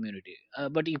one more community.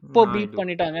 But இப்போ பீட்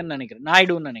பண்ணிட்டாங்கன்னு நினைக்கிறேன்.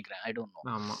 நாயுடுன்னு நினைக்கிறேன். ஐ don't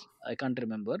no, I can't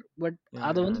remember. But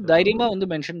அதை வந்து தைரியமா வந்து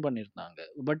மென்ஷன் பண்ணியிருந்தாங்க.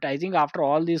 But I think after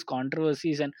all these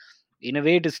controversies and in a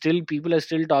way it is still people are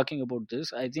still talking about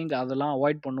this. I think அதெல்லாம்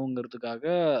avoid பண்ணுங்கிறதுக்காக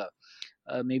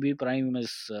maybe prime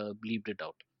is ப்ளீப்ட் it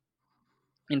out.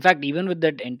 In fact, even with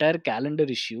that entire calendar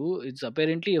issue, it's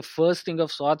apparently a first thing of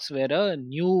sorts where a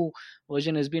new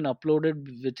version has been uploaded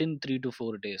within 3 to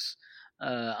 4 days.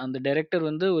 அந்த director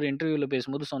வந்து ஒரு இன்டர்வியூவில்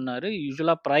பேசும்போது சொன்னார்,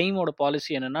 யூஸ்வலாக ப்ரைமோட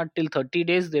policy என்னென்னா till 30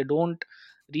 days they don't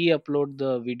re-upload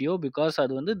the video because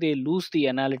அது வந்து they lose the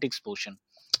analytics portion.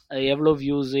 எவ்வளோ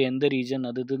வியூஸ், எந்த ரீஜன்,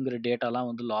 அதுங்கிற டேட்டாலாம்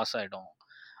வந்து லாஸ் ஆகிடும்.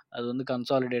 அது வந்து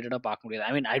கன்சாலிடேட்டடாக பார்க்க முடியாது.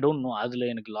 ஐ மீன் ஐ டோன்ட் நோ,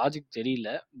 அதில் எனக்கு லாஜிக் தெரியல.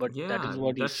 But that is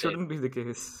what he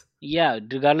said. Yeah,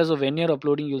 regardless of when you're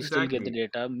uploading, you'll still get the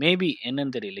data. Maybe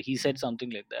என்னன்னு தெரியல, he said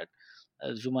something like that.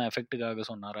 ஜூமா எஃபெக்ட்டுக்காக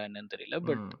சொன்னாரா என்னன்னு தெரியல.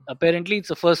 But apparently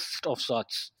it's a first of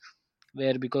sorts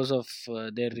where because of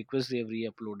their request they have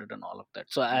re-uploaded and all of that.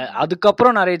 So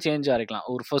அதுக்கப்புறம் நிறைய change ஆகிருக்கலாம்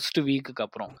ஒரு first வீக்குக்கு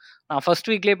அப்புறம். நான் ஃபர்ஸ்ட்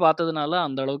வீக்லேயே பார்த்ததுனால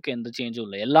அந்த அளவுக்கு எந்த சேஞ்சும்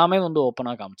இல்லை, எல்லாமே வந்து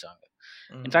ஓப்பனாக காமிச்சாங்க.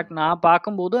 இன்ஃபேக்ட் நான்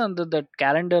பார்க்கும்போது அந்த that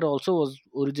calendar also was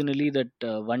originally that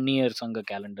 1 year சங்க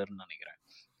கேலண்டர்னு நினைக்கிறேன்.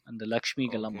 அந்த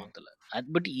லக்ஷ்மிக்கெல்லாம் மாற்றல.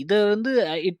 பட் இதை வந்து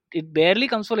it barely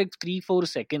comes for like 3-4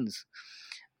 seconds.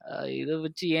 இதை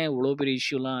வச்சு ஏன் இவ்வளோ பெரிய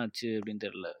இஷ்யூலாம் ஆச்சு அப்படின்னு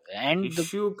தெரியல. அண்ட்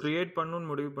இஷ்யூ கிரியேட் பண்ணணும்னு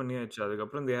முடிவு பண்ணியாச்சு.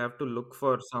 அதுக்கப்புறம் they have to look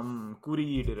for some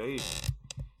குறியீடு, ரைட்?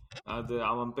 அது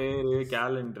அவன் பேரு,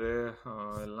 கேலண்டரு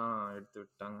எல்லாம் எடுத்து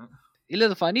விட்டாங்க. இல்லை,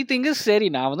 அது ஃபனி திங் இஸ், சரி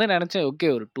நான் வந்து நினச்சேன் ஓகே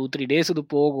ஒரு 2-3 days இது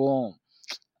போகும்,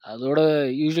 அதோட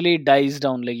usually dies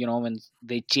down like you know when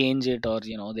they change it or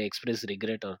you know they express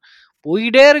regret or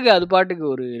போயிட்டே இருக்கு அது பாட்டுக்கு.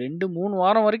 ஒரு 2-3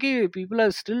 வாரம் வரைக்கும் people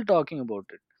are still talking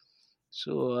about it.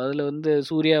 So அதில் வந்து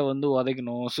சூர்யா வந்து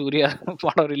உதைக்கணும், சூர்யா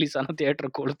படம் ரிலீஸ் ஆனால் தியேட்டரை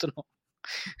கொளுத்தணும்.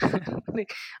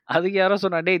 அதுக்கு யாரோ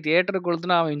சொன்னா, டே தியேட்டரை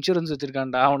கொளுத்துனா அவன் இன்சூரன்ஸ்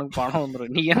வச்சிருக்கான்டா, அவனுக்கு பணம்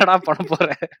வந்துடும், நீ என்னடா பண்ண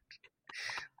போற?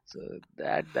 So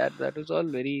that was all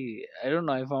very, I don't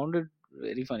know, I found it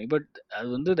very funny. But அது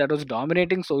வந்து that was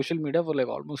dominating social media for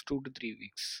like almost 2 to 3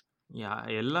 weeks.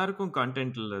 எல்லாருக்கும்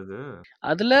கண்டென்ட் இல்லது.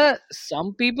 அதுல some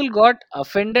people got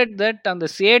offended that அந்த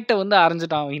சேட்டை வந்து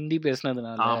அரைஞ்சிட்டான் ஹிந்தி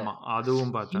பேசுனதுனால. ஆமா,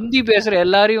 அதுவும் பார்த்தா ஹிந்தி பேசுற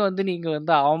எல்லாரையும் வந்து நீங்க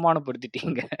வந்து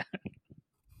அவமானப்படுத்திட்டீங்க.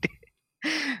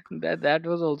 that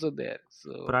was also there.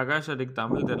 So Prakash அதுக்கு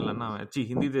தமிழ் தெரியலன்னா,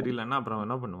 ஹிந்தி தெரியலன்னா அப்புறம்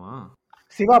என்ன பண்ணுவான்?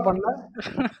 சிவா பண்ணல,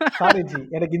 சாரி ஜி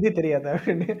எனக்கு ஹிந்தி தெரியாது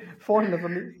அப்படின்னு ஃபோன்ல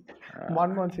சொல்லி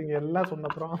மன்மோகன் சிங் எல்லாம்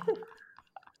சொன்னப்புறம்.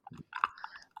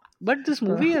 But this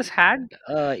movie has had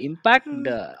impact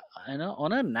you know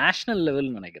on a national level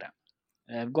நினைக்கிறேன்.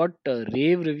 I've got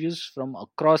rave reviews from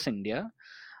across India.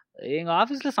 எங்கள்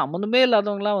ஆஃபீஸில் சம்மந்தமே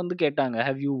இல்லாதவங்களாம் வந்து கேட்டாங்க,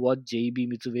 have you watch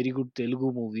Jai Bhim, it's very good Telugu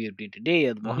movie அப்படின்ட்டு. டே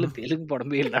அது முதல்ல தெலுங்கு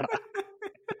படமே இல்லைடா.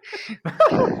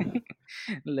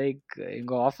 லைக்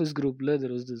எங்கள் ஆஃபீஸ் குரூப்பில்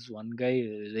there was this one guy,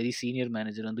 very senior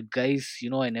manager, and the guys,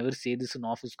 you know, I never say this in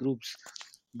office groups,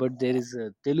 but there is a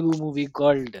Telugu movie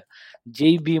called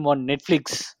Jaybeem on Netflix,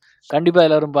 கண்டிப்பா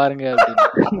எல்லாரும் பாருங்க அப்படின்னு.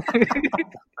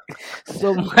 So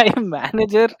my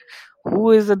manager, who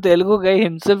is a Telugu guy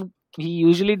himself, he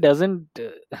usually doesn't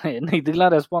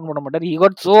இதுக்கெல்லாம் respond பண்ண மாட்டார். He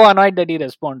got so annoyed that he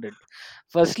responded.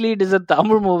 Firstly, it is a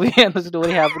Tamil movie and the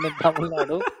story happened in Tamil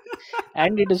Nadu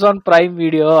and it is on Prime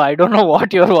Video. I don't know what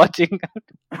you are watching.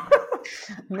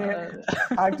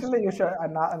 Actually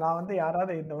நான் வந்து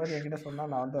யாராவது இந்த மாதிரி என்கிட்ட சொன்னா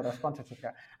நான் வந்து response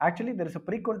வச்சிருக்கேன். Actually there is a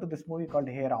prequel to this movie called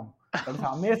Hey Ram. That is an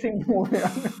amazing movie.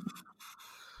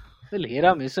 Well, Hey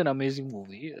Ram is an amazing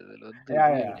movie.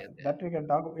 Yeah, that we can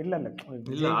talk.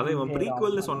 இல்ல அதை இவன்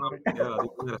ப்ரீக்வல்ல சொன்னான்,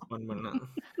 அதுக்கு ரெஸ்பாண்ட் பண்ணேன்.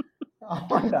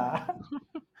 ஆமாடா.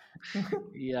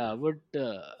 யா பட்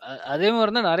அதே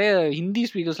மாதிரி தான் நிறைய ஹிந்தி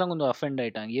ஸ்பீக்கர்ஸ்லாம் கொஞ்சம் அஃபெண்ட்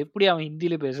ஆயிட்டாங்க. எப்படி அவன்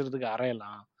ஹிந்தியில பேசுறதுக்கு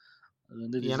அறையலாம், அது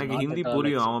வந்து this is எனக்கு not ஹிந்தி at all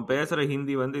புரியும். அவன் acceptable. பேசுற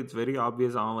ஹிந்தி வந்து இட்ஸ் வெரி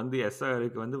ஆப்வியஸ். அவன் வந்து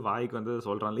எஸ்ஆருக்கு வந்து வாய்க்கு வந்து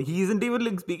சொல்றான். He isn't even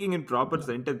like speaking in proper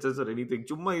sentences or anything.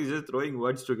 சும்மா he's just throwing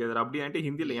words together. அப்படியாண்டி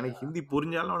ஹிந்தில எனக்கு ஹிந்தி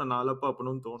புரிஞ்சாலும் அவனை நாலப்பா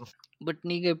அப்பணும்னு தோணும். பட்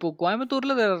நீங்க இப்போ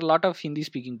கோயம்புத்தூர்ல there are a lot of Hindi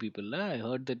speaking people. I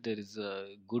heard that there is a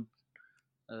good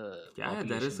Yeah,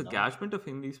 there is population a now. catchment of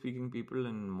Hindi speaking people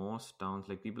in most towns,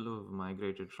 like people who have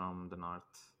migrated from the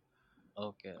north.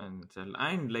 Okay.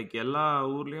 And like எல்லா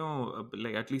ஊர்லயும்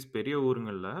like at least பெரிய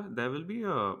ஊருங்கள்ல there will be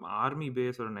a army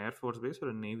base or an air force base or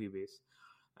a navy base,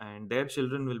 and their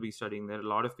children will be studying there. A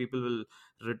lot of people will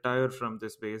retire from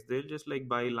this base. They'll just like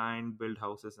buy land, build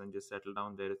houses and just settle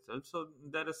down there itself. So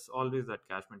there is always that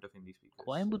catchment of Hindi speakers.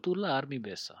 கோயம்புத்தூர்ல army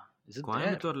பேஸா? Is it there?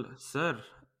 கோயம்புத்தூர்ல sir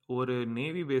ஒரு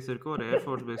navy base இருக்கு, ஒரு air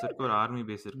force base இருக்கு, ஒரு army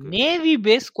base இருக்கு. Navy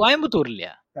base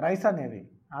கோயம்புத்தூர்லயா? Raiza navy,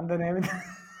 அந்த navy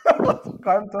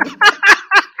Coimbatore.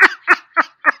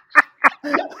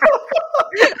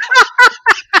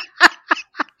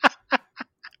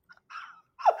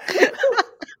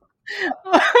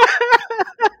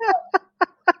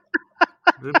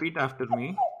 Repeat after me.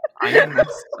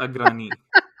 INS Agrani.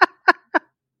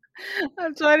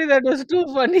 I'm sorry, that was too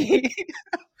funny.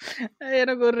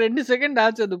 எனக்கு ஒரு 2 செகண்ட்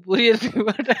ஆச்சு அது புரியறதுக்கு.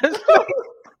 But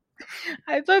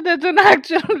I thought that's an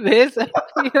actual base.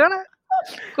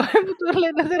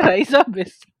 கோயம்புத்தூர்ல என்னது ரைசா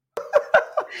base?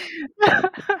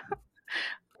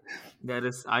 There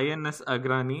is INS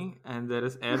Agrani and there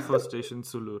is Air Force Station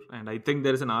Sulur, and I think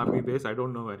there is an army base. I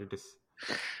don't know where it is.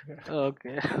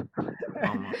 Okay.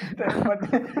 ஆமா. But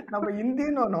நம்ம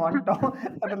ஹிந்தின்னு ஒன்று வந்துட்டோம்.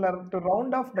 அதில் to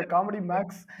round off the comedy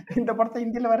makes இந்த படத்தை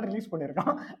ஹிந்தியில் வேறு ரிலீஸ்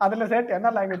பண்ணியிருக்கான். அதில் சேர்த்து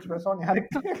என்ன லாங்குவேஜ் பேசுவோம்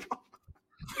யாருக்கு?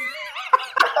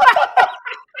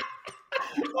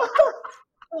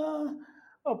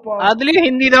 அதுலயும்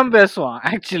ஹிந்தி தான் பேசுவான்.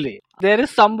 Actually there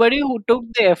is somebody who took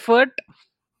the effort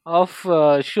of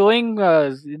showing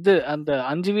இது அந்த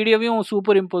 5 வீடியோவையும்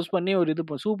சூப்பர் இம்போஸ் பண்ணி ஒரு இது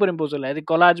சூப்பர் இம்போஸ் இல்ல, அது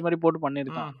கொலாஜ் மாதிரி போட்டு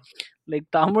பண்ணிருக்கான். லைக்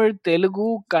தமிழ், தெலுங்கு,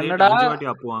 கன்னடா 5 வாட்டி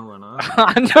அப்பு வாங்குவானா?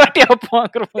 5 வாட்டி அப்பு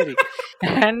வாங்குற மாதிரி.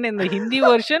 அண்ட் இந்த Hindi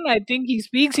version I think he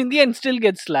speaks Hindi and still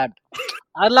gets slapped.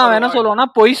 அதெல்லாம் என்ன சொல்லுவானா,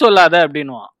 பொய் சொல்லாத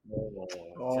அப்படின்னுவான்.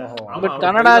 பட்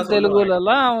கன்னடா தெலுங்குல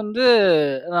எல்லாம் வந்து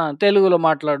தெலுங்குல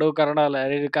மாట్లాடு,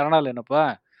 கன்னடால என்னப்பா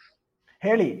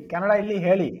ஹேலி, கன்னடா இல்லி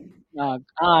ஹேலி,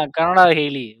 கன்னடா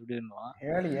ஹேலி அப்படின்னுவான்.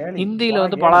 ஹிந்தியில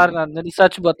வந்து பலார்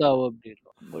சச் பத்தாவோ அப்படின்னு.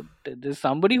 But this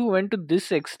somebody who went to this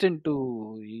extent to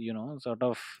sort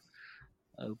of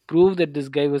prove that this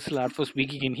guy was slapped for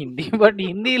speaking in Hindi. But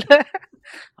ஹிந்தியில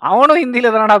அவனும்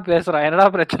ஹிந்தியில தானடா பேசுறான், என்னடா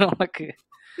பிரச்சனை உனக்கு?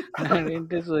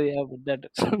 So yeah, but that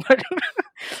is, but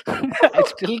I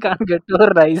still can't get to a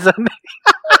rise on it.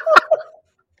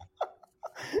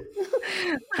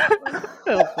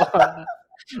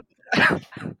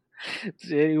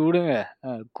 சரி விடுங்க,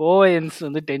 கோவையன்ஸ்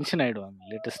வந்து டென்ஷன் ஆயிடுவாங்க.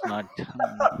 Latest not.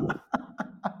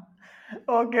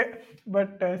 ஓகே,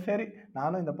 பட் சரி,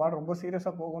 நானும் இந்த பாடம் ரொம்ப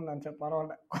சீரியஸாக போகும்னு நினச்சேன்.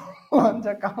 பரவாயில்ல,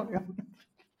 கொஞ்சம் comedy.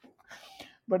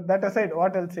 But that aside,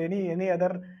 what else? Any other?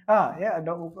 Yeah.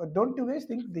 Don't you guys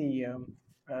think the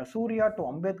Surya to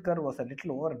Ambedkar was a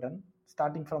little overdone,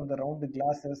 starting from the round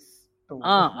glasses to?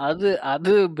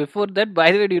 அது before that, by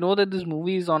the way, do you know that this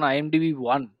movie is on IMDb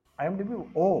 1? IMDb,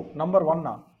 oh, number 1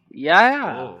 now. Yeah.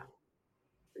 Oh.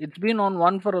 It's been on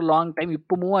 1 for a long time.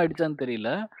 இப்போ move ஆயிடுச்சான்னு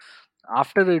தெரியல.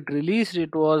 After it released,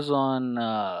 it was on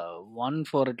 1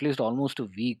 for at least almost a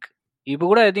week. இப்போ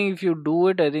கூட I think if you do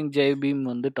it, I think Jai Beam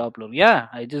வந்து டாப்ல. Yeah,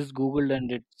 I just googled and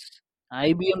it's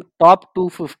IBM top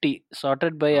 250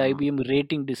 sorted by IBM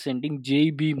rating descending. Jai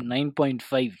Beam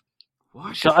 9.5.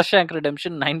 What? Shawshank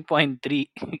Redemption 9.3.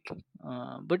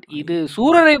 But இது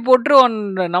சூரரை போட்டு on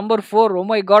number 4. Oh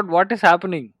my god, what is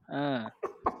happening?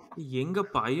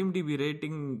 எங்கப்பா IMDb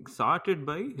rating sorted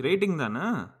by rating தானா?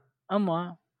 ஆமா,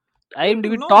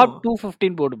 IMDb top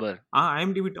 215 போடு பாரு.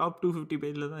 IMDb top 250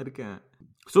 பேஜ்ல தான் இருக்கேன்.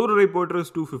 Sura Reporter is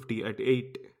 250 at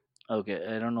 8. Okay,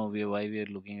 I don't know why we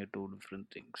are looking at two different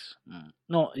things.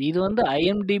 No, இது வந்து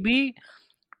IMDb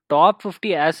top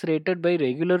 50 as rated by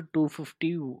regular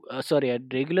 250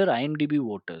 regular IMDb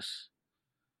voters.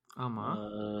 ஆமா,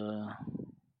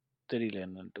 தெரியல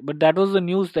என்னன்னு. But that was the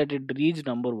news that it reached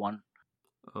number 1.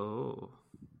 Oh.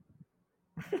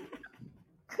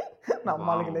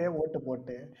 நம்மளுங்களே ஓட்டு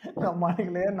போட்டு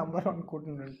நம்மளுங்களே number 1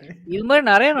 கூட்டணும்ட்டு இது மாதிரி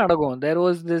நிறைய நடக்கும். There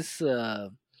was this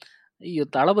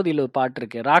தளபதியில் ஒரு பாட்டு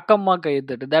இருக்கு, Rakkamma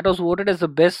கைத்தட்டு. That was voted as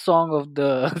the best song of the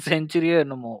century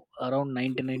என்னமோ around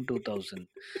 99-2000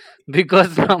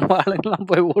 because நம்ம ஆளுங்கெல்லாம்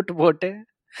போய் ஓட்டு போட்டு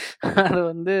அது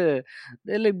வந்து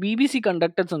like BBC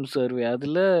conducted some survey.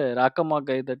 அதில் Rakkamma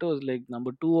கைத்தட்டு was like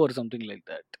number 2 or something like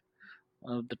that.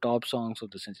 One of the top songs of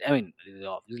the century. I mean, it's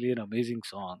obviously an amazing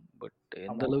song, but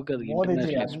எந்த அளவுக்கு அது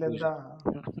இன்டர்நேஷனல் எக்ஸ்போஷர்.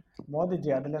 மோதிஜி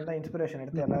அதுல இருந்தா இன்ஸ்பிரேஷன்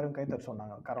எடுத்து எல்லாரும் கை தட்ட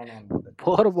சொன்னாங்க கரோனா வந்தது.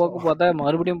 போற போக்கு பார்த்தா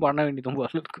மறுபடியும் பண்ண வேண்டியது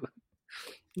போல இருக்கு.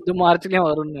 இந்த மார்ச்லயும்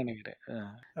வரும்னு நினைக்கிறேன்.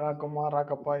 ராக்கம்மா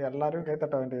ராக்கப்பா எல்லாரும் கை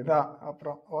தட்ட வேண்டியதுதான்.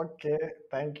 அப்புறம் okay,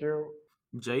 thank you.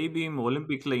 Jai Bhim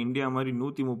ஒலிம்பிக்ஸ்ல India மாதிரி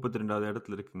 132வது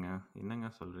இடத்துல இருக்குங்க. என்னங்க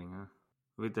சொல்றீங்க?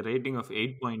 With rating of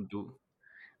 8.2.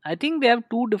 I think they have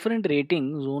two different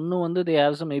ratings. ஒன்னு வந்து they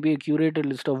have some maybe a curated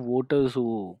list of voters who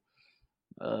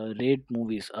rate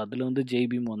movies. அதுல வந்து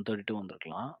JBeam 132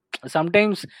 வந்திருக்கலாம்.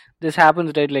 Sometimes this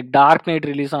happens, right? Like Dark Knight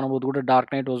release ஆனபோது கூட Dark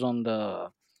Knight was on the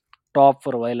top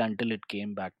for a while until it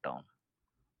came back down.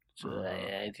 So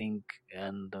I think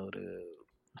and ஒரு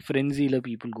frenzyல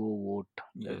people go vote.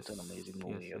 That's an amazing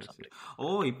movie or something.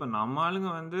 இப்போ நம்ம ஆளுங்க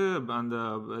வந்து அந்த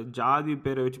ஜாதி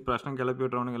பேரை வச்சு பிரச்சனை கிளப்பி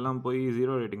விட்டுறவனுங்க எல்லாம் போய்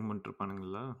 0 ரேட்டிங்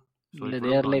பண்ணிருப்பானுங்களா? இல்ல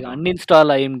they are like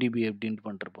uninstall IMDb அப்படினு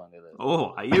பண்ணிருப்பாங்க.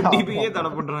 IMDbயே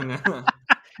தடை பண்றாங்க.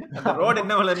 அந்த ரோட்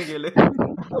என்ன வளர்னு கேளு.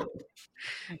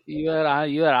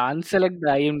 you are unselect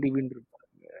IMDb ன்னு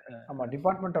இருப்பாங்க. ஆமா,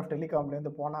 டிபார்ட்மெண்ட் ஆஃப் டெலிகாம்ல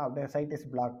இருந்து போனா அப்படியே சைட் இஸ்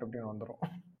பிளாக்ட் அப்படினு வந்துரும்.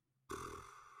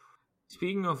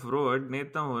 ஸ்பீக்கிங் ஆஃப் ரோட்,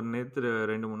 நேற்று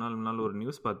 2-3 நாள் முன்னால் ஒரு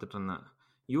நியூஸ் பார்த்துட்டு இருந்தேன்.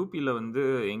 யூபியில் வந்து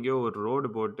எங்கேயோ ஒரு ரோடு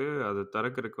போட்டு அது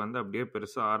திறக்கிறதுக்கு வந்து அப்படியே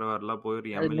பெருசாக ஆர்வார்லாம் போய் ஒரு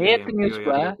எம்எல்ஏ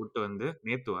கூப்பிட்டு வந்து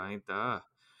நேத்தா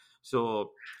ஸோ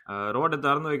ரோடை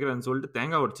திறந்து வைக்கிறேன்னு சொல்லிட்டு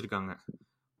தேங்காய் உடைச்சிருக்காங்க.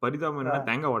 பரிதாபம் என்ன,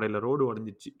 தேங்காய் உடையில ரோடு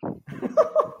உடஞ்சிச்சு.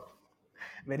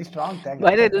 Very strong thank you.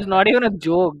 By the way, this is not even a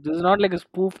joke. This is not like a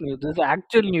spoof news. This is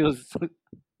actual news.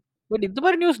 But it's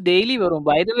the news daily varum.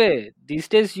 By the way, these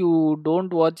days you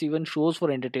don't watch even shows for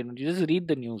entertainment. You just read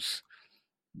the news.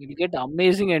 You get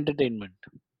amazing entertainment.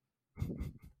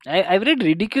 I've read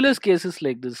ridiculous cases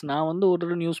like this. நான் வந்து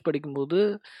ஒரு news படிக்கும்போது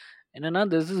என்னன்னா,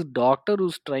 this is doctor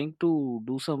who's trying to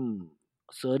do some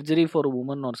surgery for a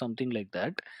woman or something like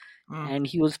that. And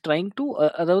he was trying to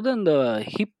அதாவது அந்த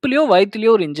ஹிப்லயோ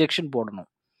வயிற்றுலயோ ஒரு injection போடணும்.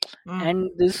 And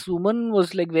this woman was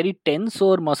like very tense, so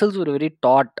her muscles were very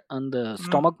taut, and the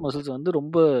stomach muscles வந்து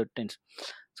ரொம்ப tense.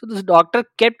 So this doctor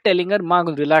kept telling her, "Ma,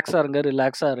 relax ஆருங்க,"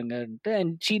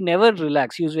 and she never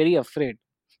relaxed. She was very afraid.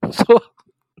 So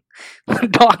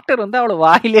doctor வந்து அவளை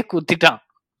வாயிலே குத்திட்டான்.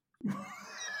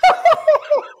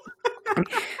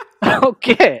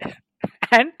 Okay.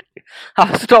 And her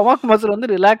stomach muscle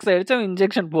வந்து relax ஆயிடுச்சு, அவன்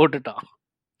injection போட்டுட்டான்.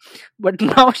 But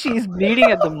now she is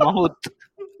bleeding at the mouth.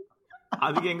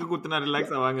 அதுக்கு எங்க குத்துனா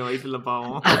ரிலாக்ஸ் ஆவாங்க, வயித்துல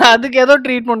பாவம். அதுக்கு ஏதோ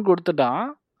ட்ரீட்மெண்ட் கொடுத்துட்டான்.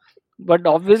 But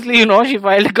obviously, she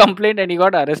filed a complaint and he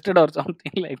got arrested or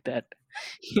something like that.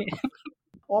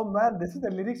 Oh man, this is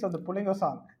the lyrics of the Pulingo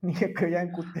song. நீங்க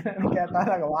ஏன் குத்துறேன்னு கேட்டா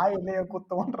நாங்க வாயிலேயே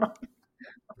குத்துவோன்றோம்.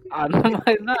 அந்த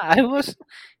மாதிரி தான்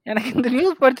எனக்கு இந்த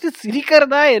நியூஸ் படிச்சுட்டு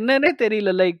சிரிக்கிறதா என்னன்னே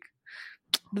தெரியல. Like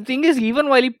the thing is, even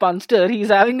while he punched her,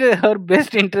 he's having her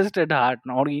best interest at heart.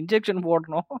 நான் உனக்கு இன்ஜெக்ஷன்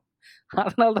போடணும்,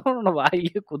 அதனால தான் உன்னை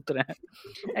வாயிலே குத்துறேன்.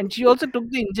 And she also took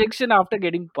the injection after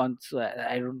getting punched. So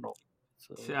I don't know.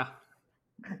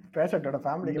 பேஷண்டோட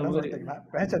ஃபேமிலிக்கு என்ன சொல்றீங்களா?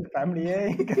 பேஷண்ட் ஃபேமிலியே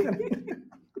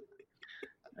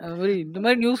இந்த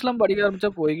மாதிரி நியூஸ்லாம் படிக்க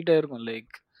ஆரம்பிச்சா போய்கிட்டே இருக்கும்.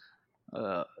 Like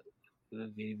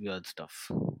very weird stuff.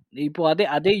 இப்போ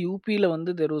அதே யூபியில்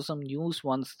வந்து there was some news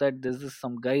once that this is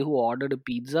some guy who ordered a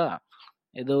pizza.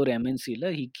 ஏதோ ஒரு எம்என்சியில்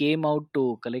he came out to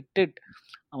collect it.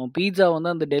 அவன் பீட்சா வந்து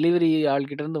அந்த டெலிவரி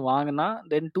ஆள்கிட்ட இருந்து வாங்கினா,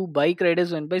 then 2 bike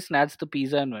riders went by, snatched the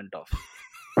pizza and went off.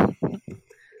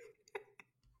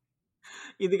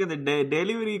 இதுக்கு அந்த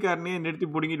டெலிவரி காரனே நிறுத்தி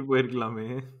புடுங்கிட்டு போயிருக்கலாமே.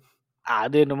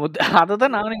 அது என்னமோ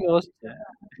அததான் நானும் யோசிச்சேன்.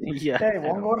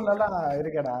 உங்க ஊர்ல எல்லாம்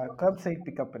இருக்கடா கர்ப் சைட்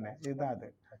பிக்கப்னு, இதுதான் அது.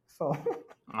 சோ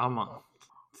ஆமா,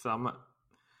 செம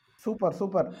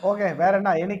சூப்பர். ஓகே, வேற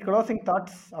என்ன? Any closing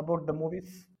thoughts about the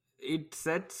movies? It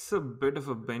sets a bit of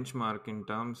a benchmark in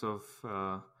terms of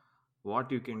what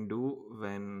you can do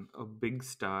when a big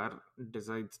star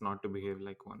decides not to behave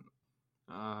like one.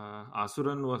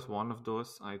 Asuran was one of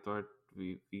those. I thought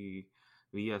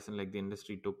we as in like the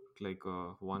industry took like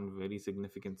one very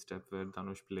significant step where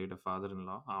Dhanush played a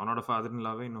father-in-law. அவனோட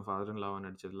father-in-law-வே இன்னும் father-in-law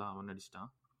நடிச்சதுல அவன்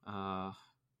நடிச்சிட்டான்.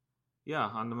 Yeah,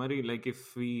 அந்த மாதிரி like if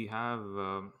we have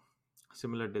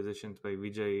similar decisions by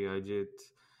Vijay, Ajit,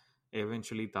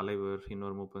 eventually தலைவர்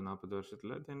இன்னொரு 30-40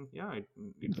 வருஷத்துல, then yeah, it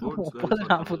bodes well.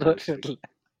 40 வருஷத்துல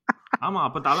ஆமா,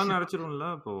 அப்ப தலை நரைச்சிரும்ல.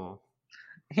 அப்போ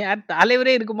யார்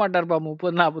தலைவரே இருக்க மாட்டார்ப்பா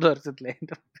 30-40 வருஷத்துல.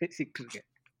 பேசிட்டு இருக்கேன்.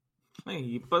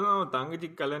 இப்பதான்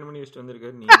தங்கச்சிக்கு கல்யாணம் பண்ணி வச்சுட்டு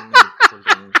வந்திருக்காரு. நீ என்ன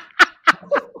சொல்றீங்க?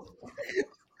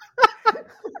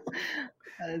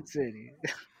 சரி,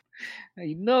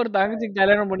 இன்னொரு தங்கச்சிக்கு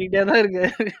கல்யாணம் பண்ணிட்டே தான் இருக்கு.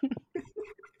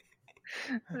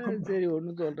 சரி,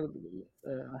 ஒன்னும் சொல்றதுக்கு இல்லை.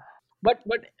 But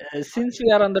since we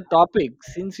are on the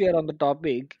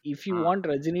topic, if you want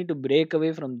Rajini to break away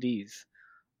from these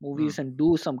movies and do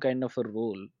some kind of a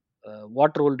role,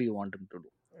 what role do you want him to do?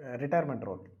 Retirement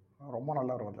role. ரொம்ப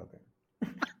நல்ல role அது.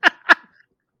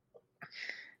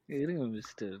 இருங்க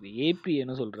mister AB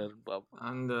என்ன சொல்றாருன்னு பார்ப்போம்.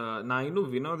 அந்த நான் இன்னும்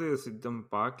வினோத சித்தம்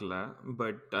பார்க்கல,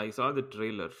 but I saw the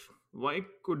trailer. Why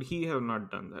could he have not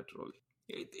done that role?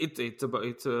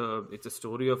 It's a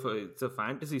story of it's a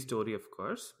fantasy story, of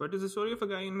course, but it's a story of a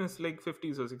guy in his like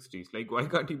 50s or 60s. Like, why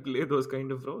can't he play those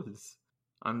kind of roles?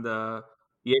 அந்த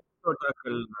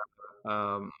எட்டோட்டாக்கள்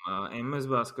MS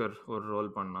Bhaskar ஒரு role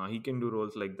பண்ணா, he can do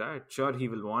roles like that. Sure, he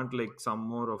will want like some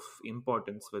more of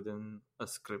importance within a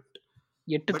script.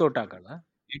 8 தோட்டாக்களா?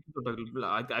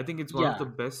 I think it's one of Yeah,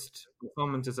 the best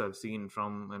performances I've seen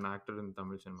from an actor in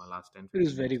Tamil cinema last 10 it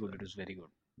is 15 very years. good. It is very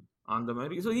good. On the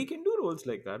Mary, so he can do roles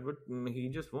like that, but he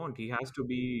just won't. He has to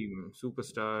be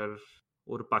superstar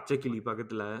or பச்சைக்கிளி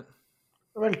பக்கத்துல.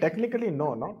 Well, technically no.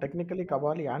 Technically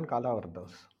Kabali and Kala were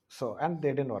those. So, and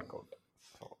they didn't work out.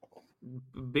 So,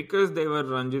 Because they were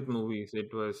Ranjit movies,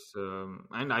 it was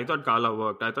and I thought Kala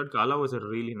worked. I thought Kala was a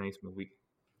really nice movie.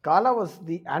 Kala was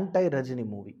the anti-Rajini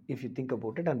movie, if you think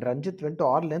about it, and Ranjit went to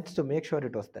all lengths to make sure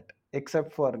it was that, except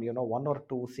for one or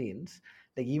two scenes.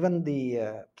 Like even the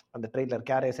on the trailer,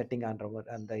 Kare setting and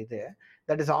the idea,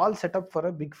 that is all set up for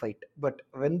a big fight. But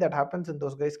when that happens and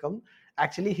those guys come,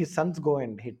 actually his sons go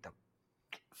and hit them.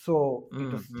 So it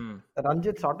was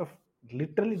Ranjit sort of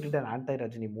literally did an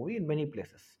anti-Rajini movie in many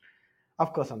places. Of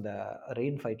course, on the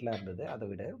rain fight la irundhathu adha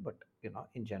vida, but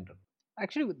in general.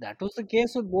 Actually, that was the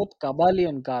case with both Kabali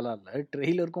and Kala.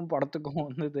 ட்ரெய்லருக்கும் படத்துக்கும்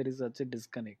வந்து there is such a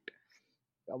disconnect.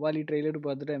 Kabali trailer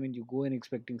பார்த்துட்டு, I mean, you go in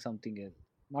expecting something else.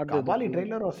 Not the Kabali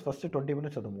trailer was first 20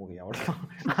 minutes of the movie.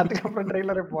 அதுக்கப்புறம்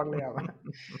ட்ரெய்லரே போடலையா அவன்.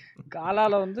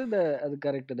 காலால வந்து அது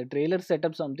correct. The trailer set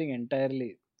up something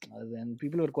entirely. And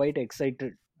people were quite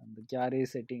excited. And the Kyare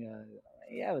setting,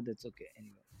 yeah, but that's okay.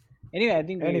 Anyway, I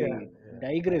think we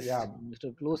digress. Yeah, Mr.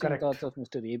 Closing correct. thoughts of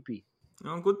Mr. AP.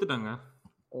 கொடுத்துட்டாங்க.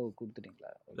 Oh,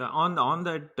 கொடுத்துட்டீங்களா? On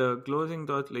that closing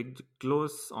thought, like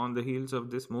close on the heels of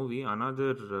this movie,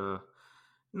 another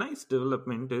nice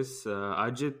development is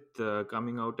Ajit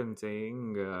coming out and saying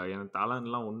என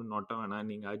தாளான்லாம் ஒன்றும் நோட்ட வேணாம்,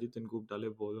 நீங்கள் அஜித்னு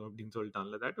கூப்பிட்டாலே போதும் அப்படின்னு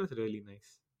சொல்லிட்டான்ல. That was really nice.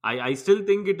 I still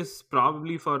think it is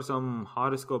probably for some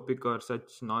horoscopic or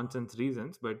such nonsense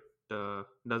reasons, but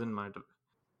doesn't matter.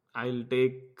 I'll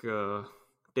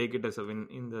take it as a win.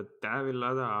 இந்த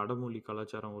தேவையில்லாத அடமொழி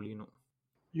கலாச்சாரம் ஒழியணும்.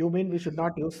 You mean we should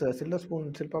not use Silver Spoon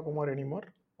Silpa Kumar anymore?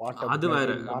 What a அது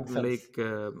வேற. bloody nonsense. Like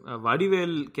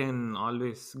Vadivel can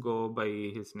always go by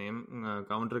his name.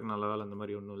 கவுண்டருக்கு நல்ல வேலை அந்த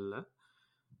மாதிரி ஒன்றும் இல்லை.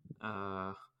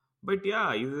 பட் யா,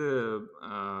 இது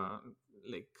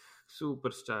லைக்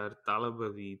சூப்பர் ஸ்டார்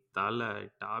தளபதி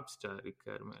டாப் ஸ்டார்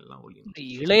இருக்காரு எல்லாம் ஒழியும்.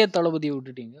 இளைய தளபதியை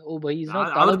விட்டுட்டீங்க. ஓ பை,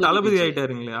 அவர் தளபதி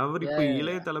ஆயிட்டாருங்களே. அவர் இப்போ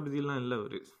இளைய தளபதி எல்லாம் இல்லை.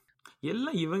 அவரு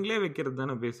எல்லாம் இவங்களே வைக்கிறது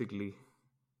தானே basically.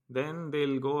 Then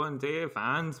they'll go and say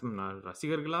fans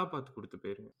ரசிகர்களா பார்த்து கொடுத்து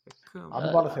பேருங்க.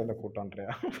 அன்பால சேர்ந்த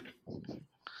கூட்டம்ன்றியா?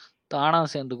 தானா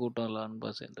சேர்ந்த கூட்டம் இல்ல,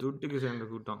 அன்பா சேர்ந்த துட்டுக்கு சேர்ந்த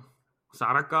கூட்டம்.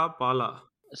 சரக்கா Bala.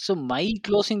 So my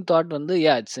closing thought வந்து,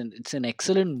 yeah, it's an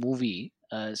excellent movie.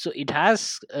 So it has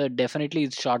definitely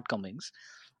its shortcomings,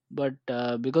 but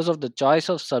because of the choice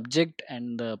of subject and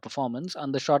the performance, and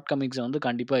the shortcomings வந்து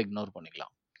கண்டிப்பா இக்னோர்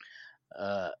பண்ணிக்கலாம்.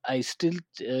 I still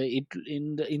in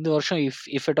the வருஷம்,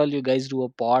 if at all you guys do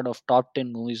a pod of top 10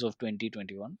 movies of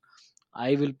 2021,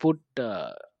 I will put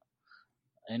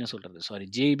என்ன சொல்றது, sorry,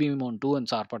 JBM on 2 and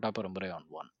Sarpata Parambarai on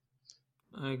 1.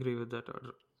 I agree with that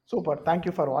order. Super. Thank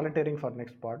you for volunteering for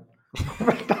next pod.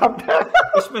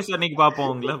 Christmas அன்னைக்கு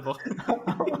பாப்போம் உங்களை.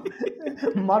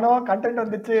 மனோ content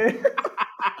வந்துச்சு.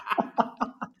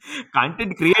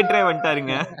 Content கிரியேட்டரே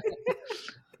வந்துட்டாருங்க.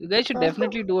 You guys should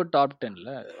definitely do a top 10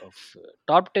 of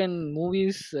top 10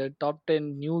 movies, top 10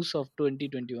 news of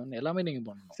 2021 எல்லாமே நீங்க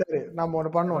பண்ணணும். சரி, நம்ம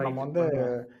ஒன்று பண்ணுவோம். நம்ம வந்து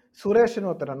சுரேஷ்னு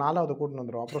ஒருத்தர் 4வது கூட்டின்னு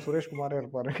வந்துடும். அப்புறம் சுரேஷ் குமாரே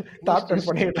இருப்பாரு. டாப் 10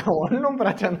 பண்ணிடலாம், ஒன்றும்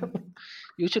பிரச்சனை.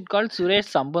 You should call Suresh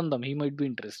Sambandam. He might be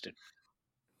interested.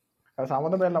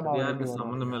 சம்மந்தமே இல்லாம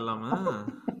சம்பந்தம் இல்லாம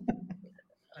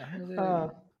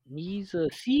He's a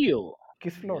CEO.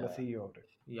 கிஸ்ஃப்ளோட CEO.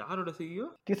 யாரோட CEO?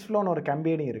 கிஸ்ஃப்ளோன்னு ஒரு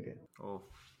கம்பெனி இருக்கு. ஓ,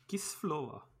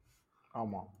 கிஸ்ஃப்ளோவா?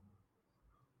 ஆமா.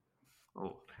 ஓ,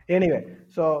 anyway,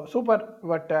 so super.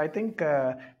 But I think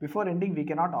before ending, we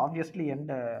cannot obviously end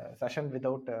a session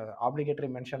without obligatory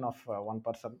mention of one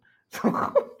person.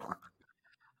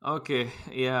 okay,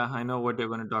 yeah, I know what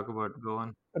you're going to talk about. Go on.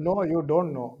 No, you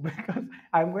don't know, because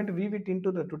I'm going to weave it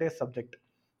into the today's subject.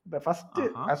 The first,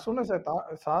 as soon as I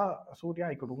saw Surya,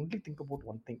 I could only think about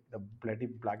one thing: the bloody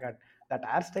blackguard. That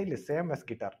hairstyle is same as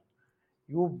guitar.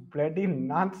 You bloody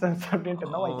nonsense!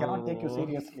 Now I cannot take you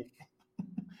seriously.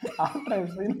 After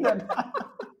I've seen that.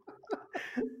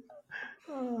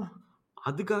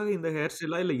 அதுக்காக இந்த hair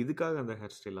ஸ்டைலா இல்ல இதுக்காக அந்த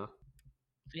hair ஸ்டைலா?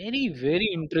 Very very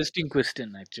interesting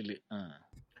question actually.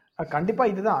 கண்டிப்பா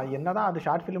இதுதான், என்னதான் அது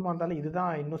ஷார்ட் ஃபிலிமா இருந்தாலும்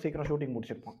இதுதான் இன்னும் சீக்கிரம் ஷூட்டிங்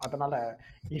முடிச்சிருப்போம். அதனால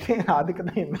அதுக்கு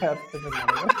தான் என்ன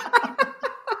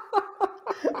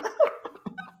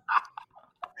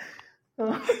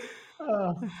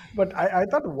but I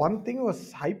thought one thing was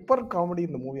hyper comedy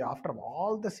in the movie. After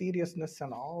all the seriousness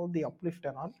and all the uplift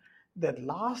and all, the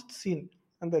last scene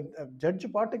அந்த ஜட்ஜ்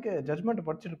பாட்டுக்கு ஜட்மெண்ட்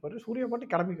படிச்சிருப்பாரு, சூர்யா பாட்டு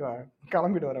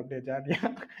கிளம்பிடுவார் அப்படியே ஜாலியா.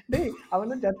 டேய்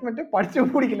அவன் தான் ஜட்மெண்ட்டே படிச்சு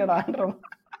முடிக்கலடான்ற.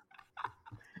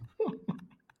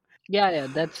 Yeah,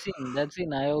 that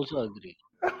scene I also agree.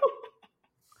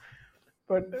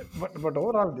 But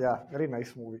overall, yeah, very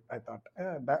nice movie, I thought.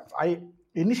 I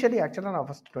initially actually நான்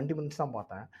first 20 minutes தான்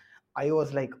பார்த்தேன். I was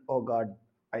like, oh god,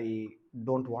 I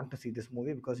don't want to see this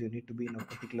movie because you need to be in a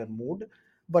particular mood.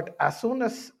 But as soon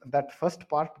as that first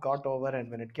part got over and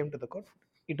when it came to the court,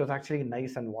 it was actually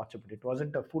nice and watchable. It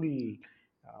wasn't a full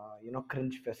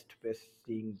cringe fest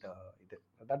seeing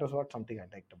that was what something I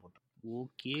liked about it.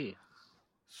 Okay,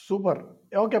 super.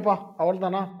 ஓகேப்பா,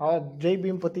 அவ்வளோதானா? ஜெய்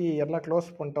பீம் பற்றி எல்லாம் close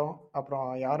பண்ணிட்டோம். அப்புறம்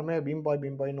யாருமே beam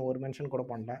பாய்னு ஒரு mention கூட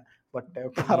பண்ணல. பட்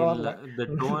பரவாயில்ல, the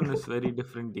tone is very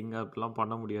different. இங்க அப்படிலாம்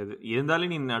பண்ண முடியாது.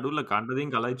 இருந்தாலும் நீ நடுவில்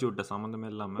கண்டதையும் கலாய்ச்சி விட்ட சம்மந்தமே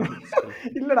இல்லாம.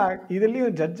 இல்லடா,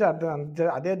 இதுலயும் ஜட்ஜ்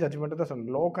அதே ஜட்ஜ்மெண்ட் தான்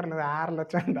சொல்லணும். லோக்கர்ல 6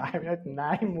 லட்சம்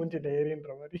நாய் மூஞ்சிட்டு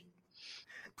ஏறின்ற மாதிரி.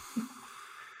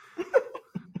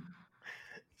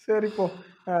 சரிப்போ,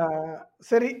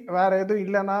 சரி வேற எதுவும்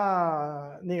இல்லைன்னா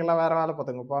நீங்களாம் வேற வேலை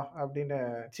பார்த்துங்கப்பா அப்படின்னு,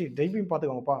 ஜெய் பீம்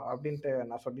பார்த்துக்கோங்கப்பா அப்படின்ட்டு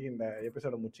நான் சொல்லி இந்த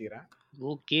எபிசோட முடிச்சுக்கிறேன்.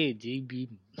 ஓகே, ஜெய்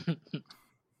பீம்.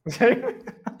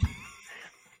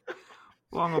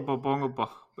 போங்கப்பா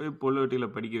போய் பொள்ளுவட்டியில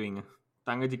படிக்க வைங்க.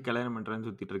 தங்கச்சி கல்யாணம் பண்றேன்னு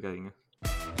சுத்திட்டு இருக்காதீங்க.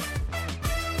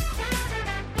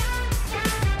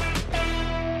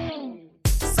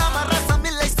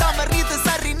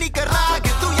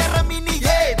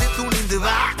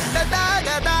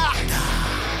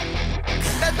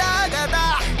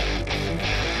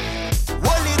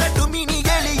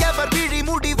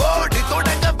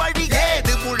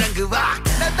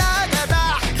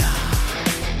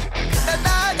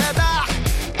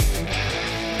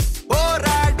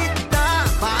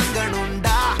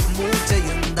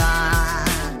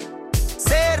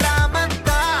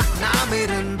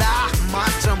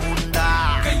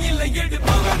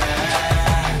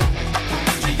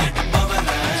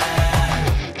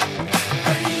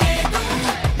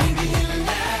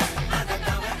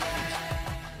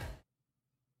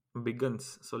 பிகன்ஸ்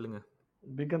சொல்லுங்க.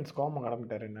 பிகன்ஸ் கோமம்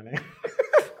கிளம்பிட்டாரு என்னன்னு.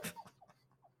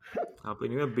 அப்ப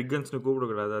இனிமே பிகன்ஸ்னு கூப்பிட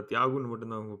கூடாது, தியாகுன்னு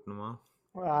மட்டும் தான் கூப்பிடணுமா?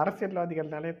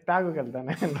 அரசியல்வாதிகள்னாலே தியாகுகள்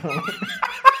தானே.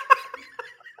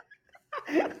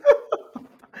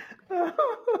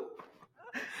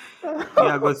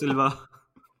 தியாகோ சில்வா,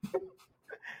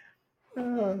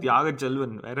 தியாக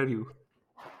செல்வன், வேர் ஆர் யூ?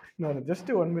 நான்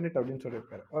ஜஸ்ட் 1 minute அப்படின்னு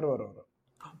சொல்லியிருக்காரு. வரும்.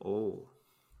 ஓ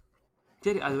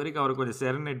சரி, அது வரைக்கும் அவரை கொஞ்சம்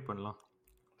செரனேட் பண்ணலாம்.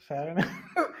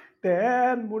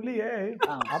 தேன் மொழியே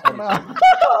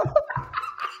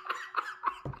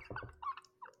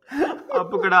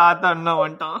அப்ப கூட ஆத்தா அண்ணா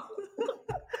வந்துட்டான்.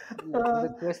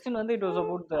 The question வந்து it was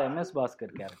about the MS Bhaskar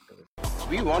character.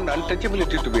 We want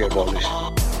untouchability to be abolished.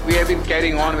 We have been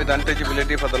carrying on with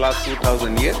untouchability for the last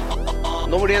 2000 years.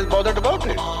 Nobody has bothered about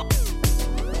it.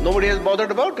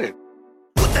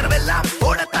 உத்தரவெல்லாம்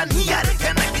போடத்தான் நீ யாரு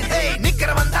கணக்கு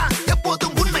நிக்கிறவன் தான்